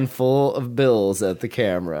 shoving handful of bills at the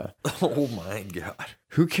camera. Oh, my God.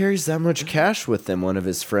 Who carries that much cash with them? One of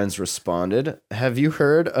his friends responded. Have you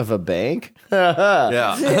heard of a bank?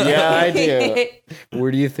 Yeah. Yeah, I do.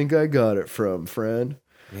 Where do you think I got it from, friend?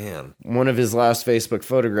 Man. One of his last Facebook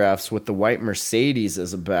photographs with the white Mercedes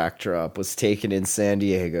as a backdrop was taken in San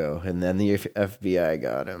Diego, and then the FBI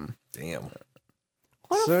got him. Damn.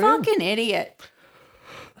 What a fucking idiot.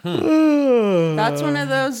 That's one of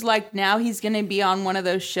those, like, now he's going to be on one of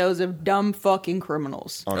those shows of dumb fucking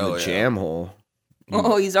criminals. On the jam hole.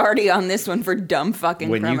 Oh, he's already on this one for dumb fucking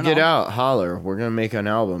When criminal. you get out, holler. We're gonna make an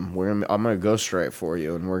album. I'm gonna ghostwrite for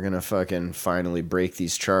you, and we're gonna fucking finally break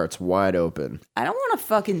these charts wide open. I don't want a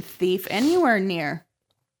fucking thief anywhere near.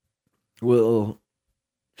 Well,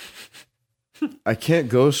 I can't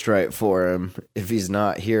ghostwrite for him if he's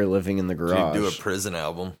not here living in the garage. Do a prison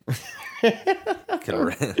album.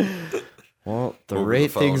 Well, the Over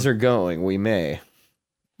rate the things phone. are going, we may.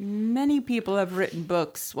 Many people have written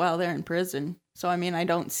books while they're in prison. So, I mean, I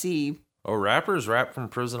don't see... Oh, rappers rap from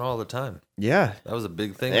prison all the time. Yeah. That was a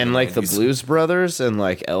big thing. And like the 90s. Blues Brothers and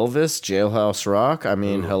like Elvis, Jailhouse Rock. I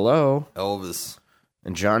mean, hello. Elvis.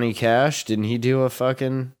 And Johnny Cash, didn't he do a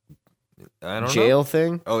fucking I don't jail know.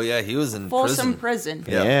 thing? Oh, yeah, he was in Folsom prison.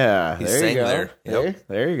 prison. Yeah, He there sang you go. there. Yep.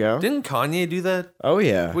 There you go. Didn't Kanye do that? Oh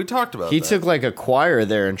yeah, We talked about he that. took like a choir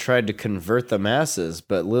there and tried to convert the masses,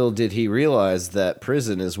 but little did he realize that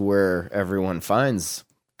prison is where everyone finds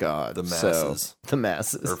God. The So, masses. the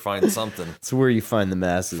masses. Or find something. It's where you find the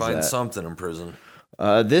masses. Find at. something in prison.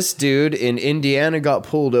 This dude in Indiana got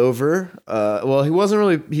pulled over. Well, he wasn't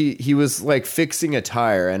really. He was like fixing a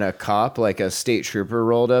tire, and a cop, like a state trooper,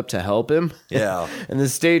 rolled up to help him. Yeah. And the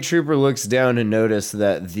state trooper looks down and noticed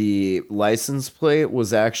that the license plate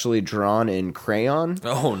was actually drawn in crayon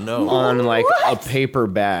Oh, no. on like a paper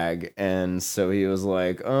bag, and so he was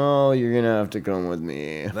like, "Oh, you're gonna have to come with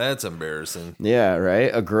me." That's embarrassing. Yeah, right.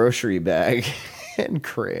 A grocery bag and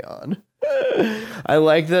crayon. I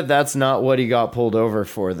like that that's not what he got pulled over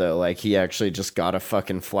for, though. Like, he actually just got a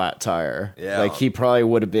fucking flat tire. Yeah. Like, he probably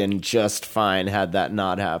would have been just fine had that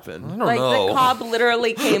not happened. I don't Like, know. the cop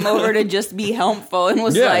literally came over to just be helpful and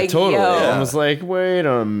was Yeah, like, totally. yo. I was like, wait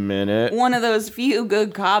a minute. One of those few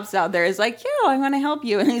good cops out there is like, yo, I'm going to help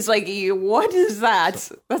you. And he's like, what is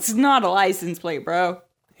that? That's not a license plate, bro.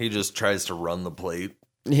 He just tries to run the plate.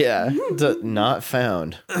 Yeah, not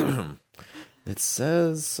found. It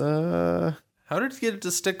says, How did he get it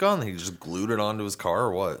to stick on? He just glued it onto his car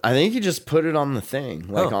or what? I think you just put it on the thing,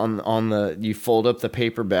 like Oh. on the. You fold up the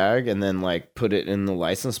paper bag and then like put it in the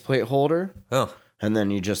license plate holder, Oh, and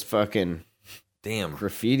then you just fucking damn.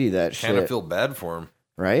 graffiti that Kind of shit, feel bad for him.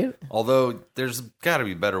 right? Although, there's got to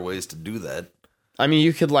be better ways to do that. I mean,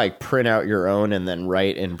 you could like print out your own and then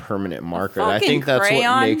write in permanent marker. I Fucking think that's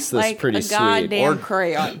crayon, what makes this like pretty a sweet. goddamn Or-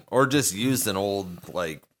 crayon. Or just used an old,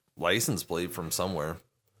 like, license plate from somewhere.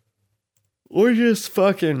 Or just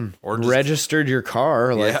fucking Or just- registered your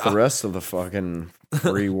car like Yeah. the rest of the fucking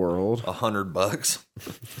free world. $100.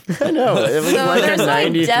 I know. It was So like a there's like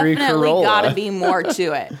 93 definitely Corolla. gotta be more to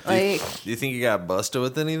it. Like, Do you think he got busted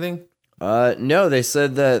with anything? No, they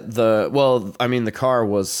said that the car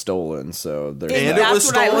was stolen, so there's And that. it that's was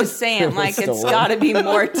what I was stolen? saying. Like, it's stolen. gotta be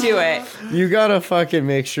more to it. You gotta fucking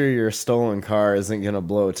make sure your stolen car isn't gonna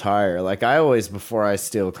blow a tire. Like, I always, before I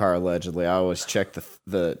steal a car, allegedly, I always check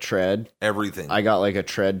the tread. Everything. I got like a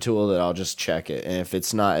tread tool that I'll just check it, and if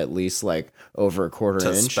it's not at least like over a quarter To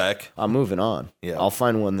inch, spec. I'm moving on. Yeah. I'll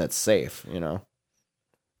find one that's safe.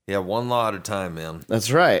 Yeah, one law at a time, man.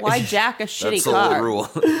 That's right. Why jack a shitty That's the car? old rule.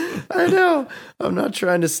 I know. I'm not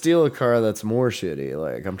trying to steal a car that's more shitty.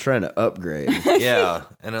 Like, I'm trying to upgrade. Yeah,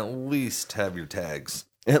 and at least have your tags.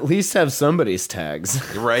 At least have somebody's tags.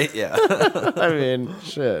 Right? Yeah. I mean,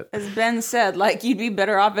 shit. As Ben said, like, you'd be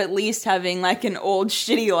better off at least having like an old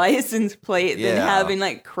shitty license plate than Yeah. having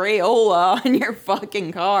like Crayola on your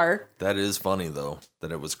fucking car. That is funny, though,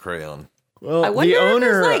 that it was crayon. Well, I wonder the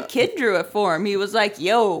owner. if his like kid drew it for him. He was like,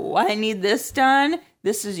 "Yo, I need this done.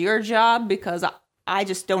 This is your job because I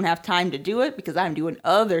just don't have time to do it because I'm doing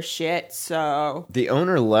other shit." So The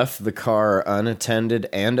owner left the car unattended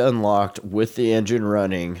and unlocked with the engine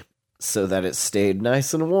running so that it stayed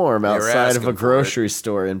nice and warm were outside of asking a for grocery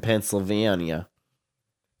store in Pennsylvania.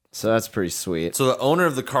 So that's pretty sweet. So the owner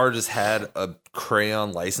of the car just had a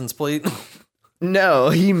crayon license plate? No,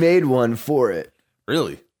 he made one for it.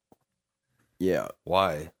 Really? Yeah.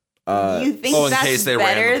 Why? You think in that's case they ran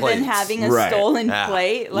the better than plates. having a Right. stolen Ah.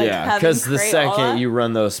 plate? Like yeah, having because the Crayola? second you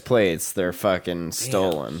run those plates, they're fucking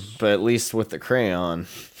stolen. But at least with the crayon,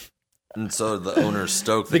 And so the owner's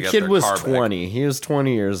stoked. the they got kid their was car back. 20. He was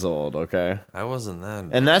 20 years old. Okay. I wasn't that.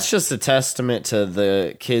 And that's just a testament to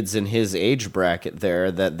the kids in his age bracket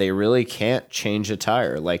there that they really can't change a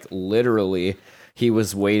tire. Like, literally, he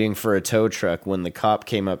was waiting for a tow truck when the cop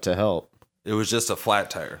came up to help. It was just a flat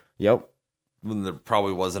tire. Yep. When there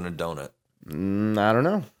probably wasn't a donut. I don't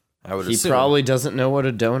know. I would He assume. probably doesn't know what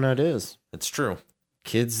a donut is. It's true.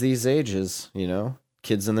 Kids these ages,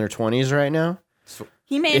 kids in their 20s right now.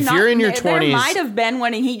 He may If not, you're in your there 20s might have been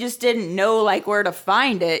when he just didn't know like where to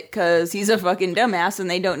find it because he's a fucking dumbass and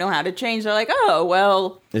they don't know how to change. They're like, oh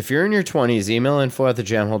well. If you're in your 20s, email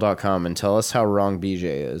info@thejamhole.com and tell us how wrong BJ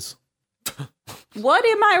is. What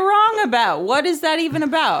am I wrong about? What is that even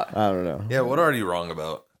about? I don't know. Yeah, what are you wrong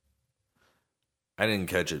about? I didn't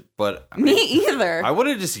catch it, but Me either. I would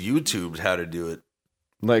have just YouTubed how to do it.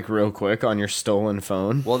 Like, real quick on your stolen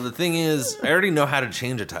phone. Well, the thing is, I already know how to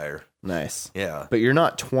change a tire. Nice. Yeah. But you're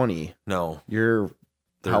not 20. No. You're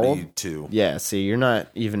how old? 32. Yeah, see, you're not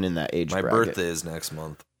even in that age My bracket. birthday is next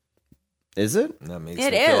month. Is it? That makes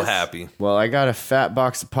It me feel is. happy. Well, I got a fat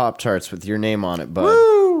box of Pop-Tarts with your name on it, bud.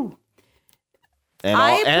 Woo! And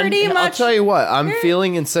I pretty I'll much- tell you what, I'm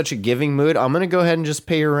feeling in such a giving mood. I'm going to go ahead and just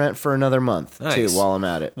pay your rent for another month, too, Nice. while I'm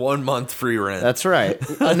at it. 1 month free rent. That's right.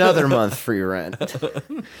 Another month free rent.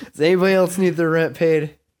 Does anybody else need their rent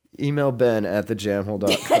paid? Email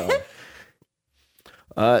ben@thejamhole.com.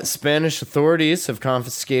 Spanish authorities have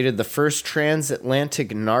confiscated the first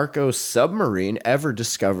transatlantic narco submarine ever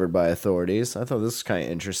discovered by authorities. I thought this was kind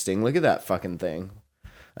of interesting. Look at that fucking thing.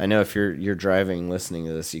 I know if you're driving listening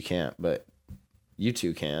to this, you can't, but you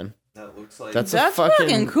two can. That looks like That's That's a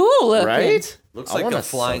fucking cool looking. right? looks I like want a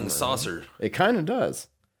flying submarine. saucer. It kind of does.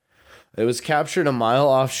 It was captured a mile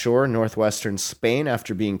offshore in northwestern Spain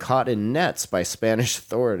after being caught in nets by Spanish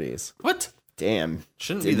authorities. What? Damn.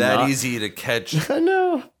 Shouldn't Did be that not- easy to catch. I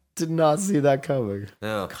know. Did not see that coming.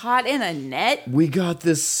 No. Caught in a net? We got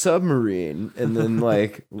this submarine, and then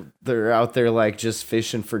like they're out there like just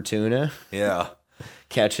fishing for tuna, Yeah.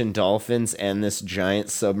 catching dolphins, and this giant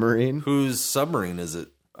submarine. Whose submarine is it?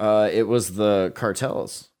 It was the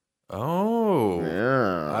cartels. Oh.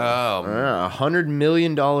 Yeah, $100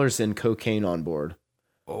 million in cocaine on board.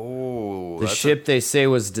 Oh. The that's ship, they say,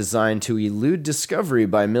 was designed to elude discovery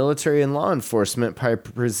by military and law enforcement by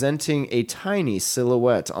presenting a tiny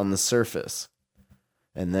silhouette on the surface.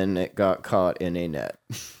 And then it got caught in a net.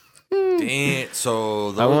 Damn.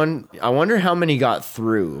 So I wonder how many got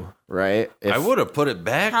through, right? I would have put it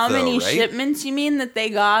back. How though, many right? shipments you mean that they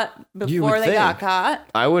got You before would they got think. caught?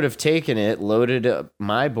 I would have taken it, loaded up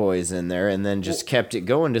my boys in there, and then just kept it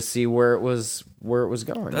going to see where it was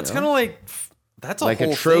going. That's you kind know? of like that's a like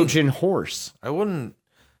whole a Trojan thing. horse. I would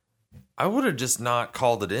have just not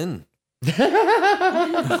called it in.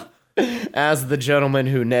 As the gentleman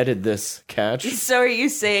who netted this catch. So are you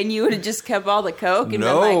saying you would have just kept all the coke and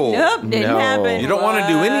No. been like, nope, didn't No. happen? You don't want to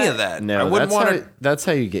do any of What? that. I No, wouldn't that's want how, to. that's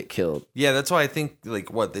how you get killed. Yeah, that's why I think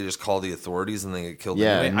like what they just call the authorities and they get killed.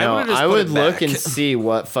 Yeah, anyway. no, would've just I put would it look back. and see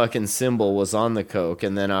what fucking symbol was on the Coke,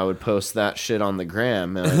 and then I would post that shit on the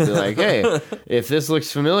gram, and I'd be like, hey, if this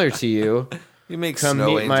looks familiar to you, You make come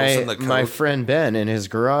snow meet angels in the my Coke. friend Ben in his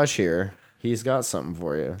garage here. He's got something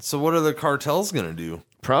for you. So what are the cartels gonna do?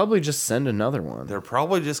 Probably just send another one. They're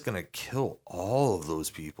probably just gonna kill all of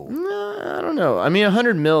those people. I don't know. I mean,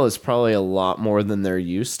 100 mil is probably a lot more than they're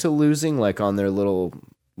used to losing, like on their little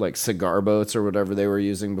like cigar boats or whatever they were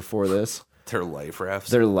using before this. Their life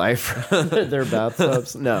rafts. Their life, their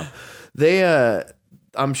bathtubs. No, they.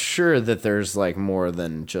 I'm sure that there's like more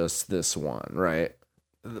than just this one, right?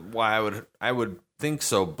 Why I would think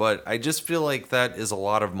so, but I just feel like that is a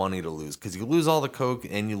lot of money to lose because you lose all the coke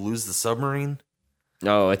and you lose the submarine.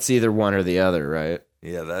 Oh, it's either one or the other, right?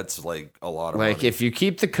 Yeah, that's like a lot of Like money. if you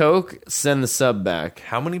keep the Coke, send the sub back.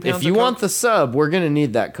 How many pounds? If you of want coke? the sub, we're gonna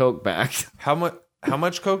need that Coke back. How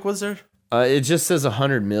much coke was there? It just says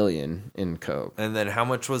 100 million in Coke. And then how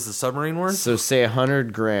much was the submarine worth? So say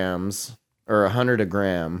 100 grams or 100 a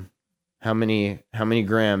gram. How many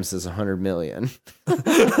grams is 100 million?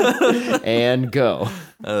 And go.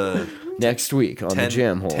 Next week on the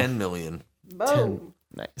Jam Hole. 10 million. Boom.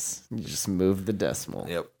 Nice. You just move the decimal.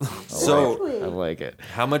 Yep. So I like it.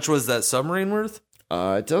 how much was that submarine worth?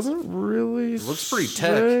 It doesn't really. It looks pretty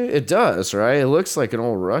tech. It does, right? It looks like an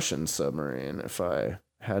old Russian submarine, if I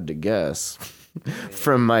had to guess.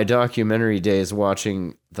 From my documentary days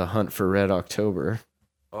watching The Hunt for Red October.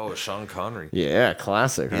 Oh, Sean Connery. Yeah,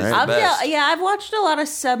 classic, right? I've watched a lot of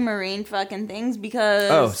submarine fucking things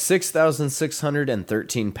because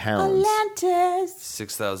 6,613 pounds. Atlantis.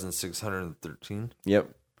 6,613. Yep.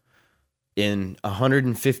 In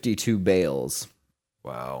 152 bales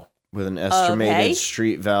Wow. with an estimated Okay.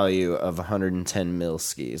 street value of 110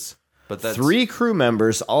 milskis. But that's 3 crew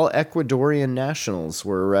members, all Ecuadorian nationals,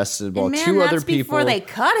 were arrested while Man, 2 that's other people before they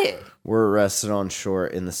cut it. were arrested on shore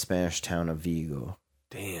in the Spanish town of Vigo.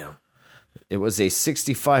 damn. It was a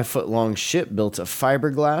 65-foot long ship built of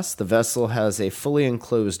fiberglass. The vessel has a fully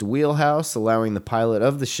enclosed wheelhouse, allowing the pilot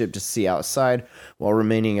of the ship to see outside while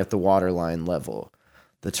remaining at the waterline level.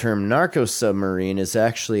 The term narco submarine is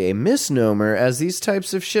actually a misnomer, as these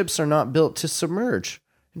types of ships are not built to submerge.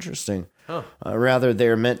 Interesting. Rather, they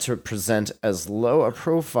are meant to present as low a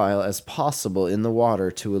profile as possible in the water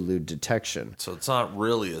to elude detection. So it's not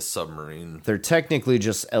really a submarine. They're technically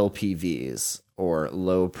just LPVs, or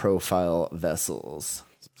low-profile vessels,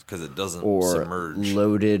 Because it doesn't or submerge.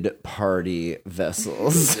 loaded party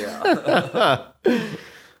vessels.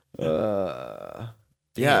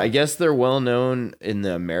 Yeah, I guess they're well known in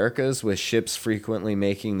the Americas, with ships frequently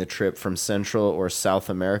making the trip from Central or South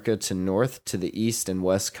America to north to the east and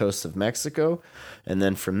west coasts of Mexico. And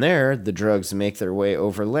then from there, the drugs make their way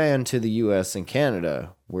overland to the US and Canada,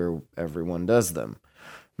 where everyone does them.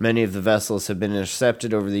 Many of the vessels have been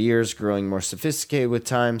intercepted over the years, growing more sophisticated with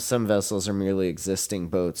time. Some vessels are merely existing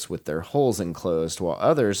boats with their hulls enclosed, while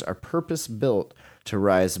others are purpose-built to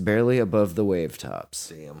rise barely above the wave tops.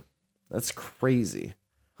 Damn. That's crazy.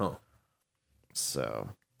 Huh. So,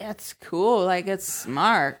 That's cool. Like, it's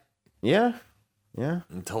smart. yeah.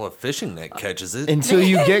 Until a fishing net catches it. Until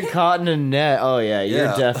you get caught in a net. Oh, yeah, you're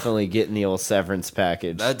Yeah. definitely getting the old severance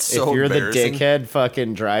package. That's so if you're the embarrassing. dickhead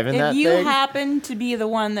fucking driving that If you thing happen to be the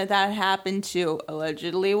one that happened to,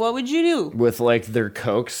 allegedly, what would you do? with, like, their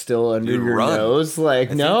Coke still under You'd your run. nose.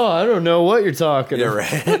 Like, no, I don't know what you're talking Yeah,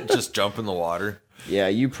 about. right. Just jump in the water. Yeah,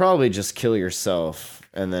 you probably just kill yourself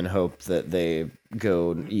and then hope that they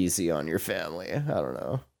go easy on your family. I don't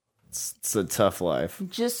know. It's a tough life.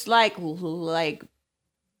 Just like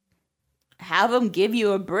have them give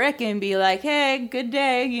you a brick and be like, hey, good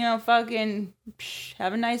day, fucking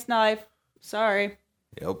have a nice night. Sorry.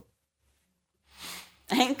 Yep.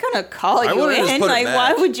 I ain't gonna call I you would've just in. put it Like, back.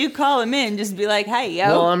 why would you call him in? Just be like, hey, yo.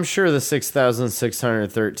 Well, I'm sure the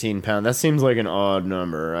 6,613 pound, that seems like an odd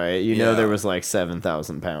number, right? You know Yeah. there was like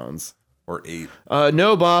 7,000 pounds. Or 8.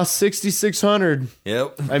 No, boss, 6,600.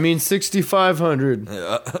 Yep. I mean, 6,500.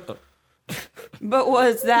 Yeah. But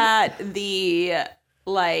was that the,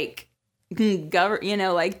 like,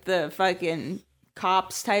 like the fucking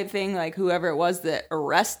cops type thing, like whoever it was that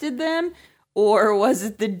arrested them? Or was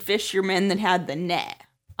it the fishermen that had the net?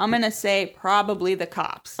 I'm going to say probably the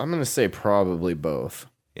cops. I'm going to say probably both.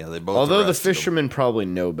 Yeah, they both Although the arrested him. fishermen probably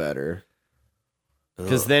know better.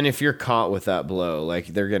 Because then if you're caught with that blow, like,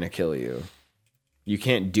 they're going to kill you. You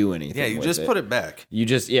can't do anything. Yeah, you with just put it back. You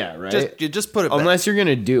just, yeah, right? You just put it back. Unless you're going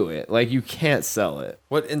to do it. Like, you can't sell it.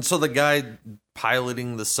 What? And so the guy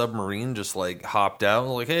piloting the submarine just like hopped out,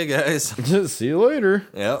 like, "Hey guys." See you later.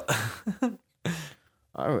 Yeah.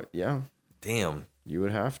 Yeah, Damn. you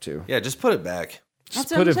would have to. Yeah, just put it back. That's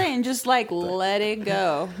put what I'm it- saying. Just like let it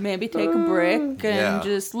go. Maybe take a brick and Yeah.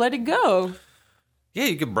 just let it go. Yeah,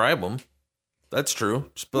 you could bribe them. That's true.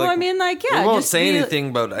 Just be Well, like, I mean, like, yeah. we won't just say be-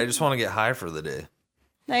 anything, but I just want to get high for the day.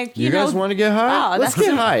 Like, You guys want to get high? Oh, Let's that's-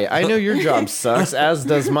 get high. I know your job sucks, as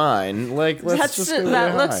does mine. Like, let's That's just go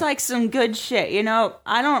that get looks high. like some good shit.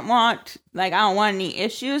 I don't want any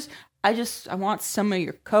issues. I want some of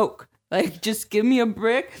your coke. Like, just give me a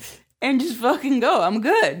brick and just fucking go. I'm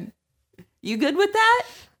good. You good with that?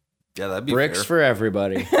 Yeah, that'd be bricks fair. for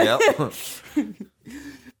everybody. Yep.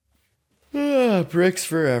 Bricks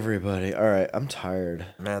for everybody. All right, I'm tired.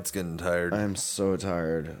 Matt's getting tired. I'm so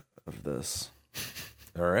tired of this.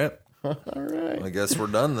 All right. All right. I guess we're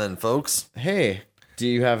done then, folks. Hey, do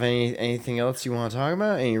you have anything else you want to talk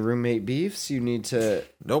about? Any roommate beefs you need to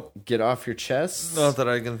Nope. get off your chest? Not that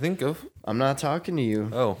I can think of. I'm not talking to you.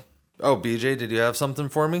 Oh, BJ, did you have something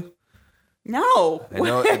for me? No. I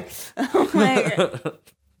know. Like,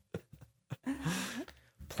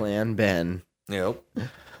 Plan Ben. Yep.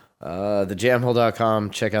 Thejamhole.com.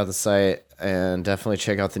 Check out the site and definitely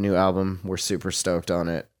check out the new album. We're super stoked on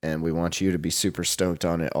it, and we want you to be super stoked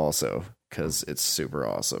on it also, because it's super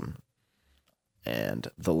awesome. And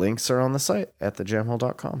the links are on the site at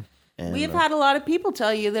thejamhole.com. And we've had a lot of people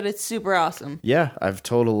tell you that it's super awesome. yeah, I've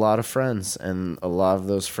told a lot of friends, and a lot of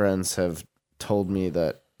those friends have told me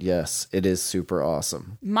that yes, it is super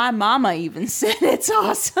awesome. My mama even said it's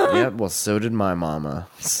awesome. Yeah, well, so did my mama.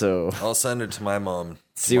 So I'll send it to my mom.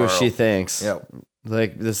 See what she thinks. Yep.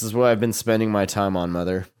 Like, this is what I've been spending my time on,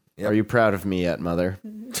 Mother. Yep. Are you proud of me yet, Mother?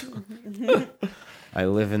 I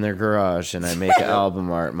live in their garage and I make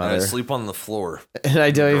album art, Mother. I sleep on the floor. And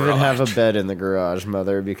I don't even have a bed in the garage,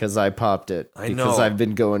 Mother, because I popped it. I because know. I've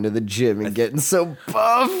been going to the gym and getting so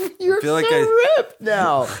buff. You're feel like ripped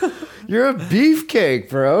now. You're a beefcake,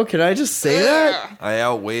 bro. Can I just say that? I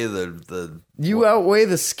outweigh the You outweigh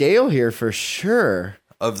the scale here for sure.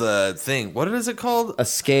 of the thing. What is it called? A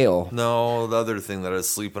scale. No, the other thing that I was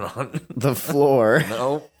sleeping on. The floor.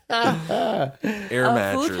 No. Air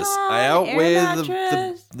mattress. futon, I outweigh air the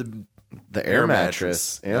mattress. The air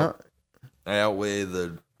mattress. Yeah. I outweigh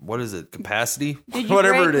the what is it? Capacity? Did you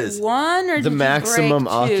Whatever break it is. one or The did maximum you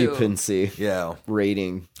break two? occupancy Yeah.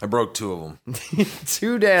 rating. I broke 2 of them.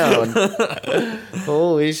 2 down.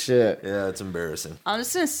 Holy shit. Yeah, it's embarrassing. I'm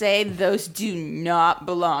just gonna say those do not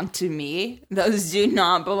belong to me. Those do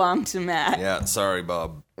not belong to Matt. Yeah, sorry,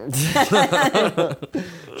 Bob.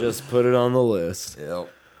 Just put it on the list. Yep.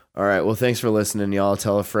 All right. Well, thanks for listening, y'all.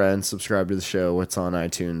 Tell a friend. Subscribe to the show. What's on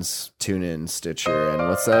iTunes, TuneIn, Stitcher, and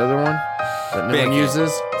what's that other one that no one Bandcamp.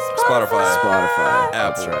 uses? Spotify. Spotify.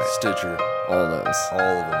 Apple. That's right. Stitcher. All those. All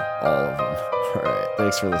of them. All of them. All right.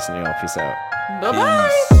 Thanks for listening, y'all. Peace out. Bye-bye.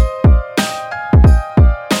 Peace.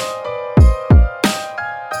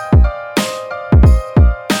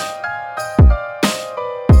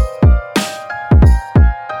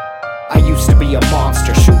 I used to be a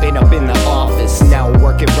monster, shooting up in the office. Now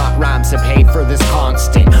working rock rhymes to pay for this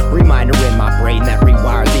constant reminder in my brain that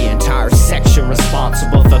rewired the entire section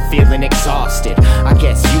responsible for feeling exhausted. I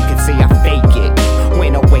guess you could say I fake it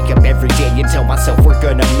when I wake up every day and tell myself we're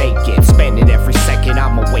gonna make it. Spending every second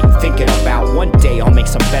I'm awake thinking about one day I'll make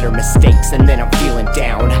some better mistakes and then I'm feeling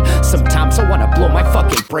down. Sometimes I wanna blow my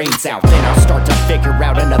fucking brains out, then I'll start to figure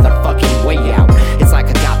out another fucking way out. It's like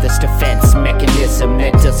I got this defense mechanism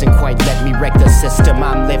that doesn't quite let me wreck the system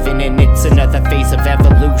I'm living in. It's another phase of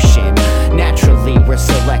evolution. Naturally we're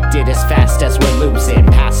selected as fast as we're losing,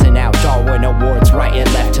 passing out Darwin awards right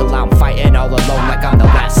and left till I'm fighting all alone like I'm the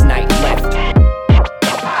last night left.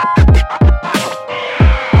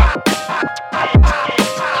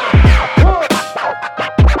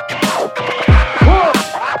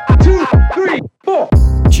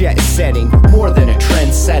 Jet setting, more than a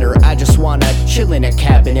trendsetter. I just wanna chill in a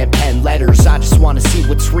cabin and pen letters. I just wanna see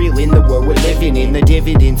what's real in the world we're living in. The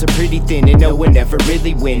dividends are pretty thin and no one ever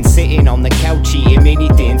really wins. Sitting on the couch eating mini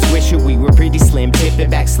thins, wishing we were pretty slim. Tipping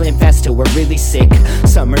back slim fast till we're really sick.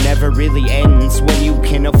 Summer never really ends when you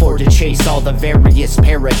can afford to chase all the various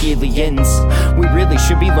perihelions. We really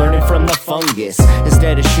should be learning from the fungus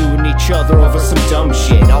instead of shooting each other over some dumb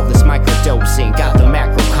shit. All this microdosing got the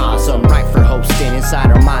macrocosm right for hosting inside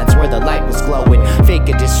our minds where the light was glowing. Fake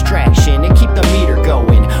a distraction and keep the meter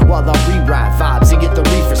going while I rewrite vibes and get the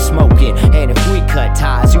reefer smoking. And if we cut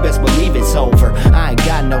ties, you best believe it's over. I ain't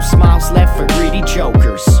got no smiles left for greedy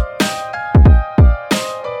jokers.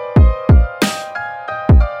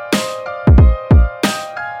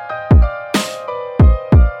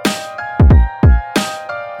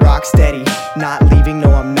 Rock steady, not leaving,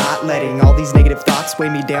 no I'm not letting all these negative thoughts weigh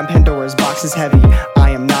me down. Pandora's box is heavy,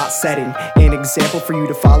 I am not setting an example for you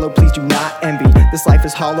to follow, please do not envy. This life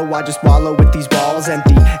is hollow, I just wallow with these walls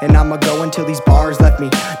empty, and I'ma go until these bars left me.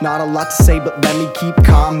 Not a lot to say, but let me keep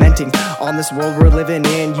commenting on this world we're living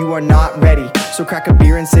in. You are not ready, so crack a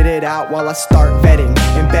beer and sit it out while I start vetting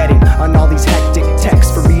and betting on all these hectic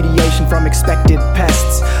texts for mediation from expected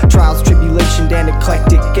pests, trials, tribulation, and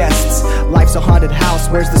eclectic guests. Life's a haunted house,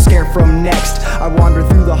 where's the scare from next? I wander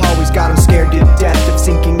through the hallways, got 'em scared to death of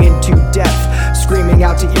sinking into death, screaming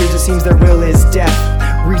out to ears, it seems their will is death.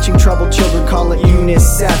 Reaching troubled children, call it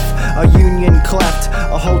UNICEF. A union cleft,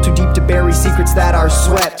 a hole too deep to bury secrets that are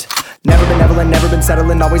swept. Never benevolent, never been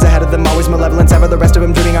settling, always ahead of them, always malevolent. Ever the rest of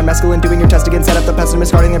them dreaming on mescaline, doing your test again. Set up the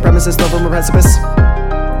pessimist, guarding their premises, slow from a precipice.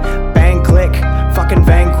 Bang, click, fucking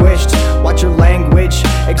vanquished. Watch your language,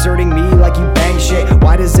 exerting me like you bang shit.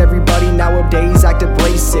 Why does everybody nowadays act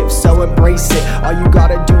abrasive? So embrace it, all you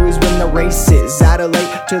gotta do is win the races.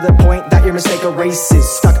 Adulate to the point that your mistake erases.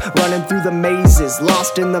 Stuck running through the mazes,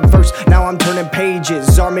 lost in the verse, now I'm turning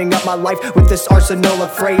pages. Arming up my life with this arsenal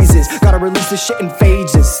of phrases. Gotta release this shit in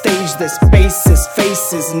phases. Stage this, basis,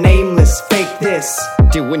 faces, nameless, fake this.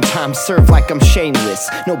 Doing time served like I'm shameless.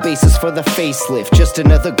 No basis for the facelift, just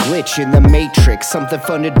another glitch in the matrix. Something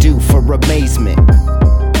fun to do for amazement.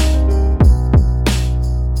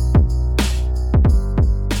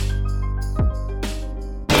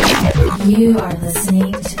 You are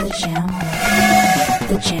listening to the Jam Hole.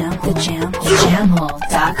 The Jam Hole. The Jam Hole.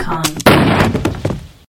 JamHole.com.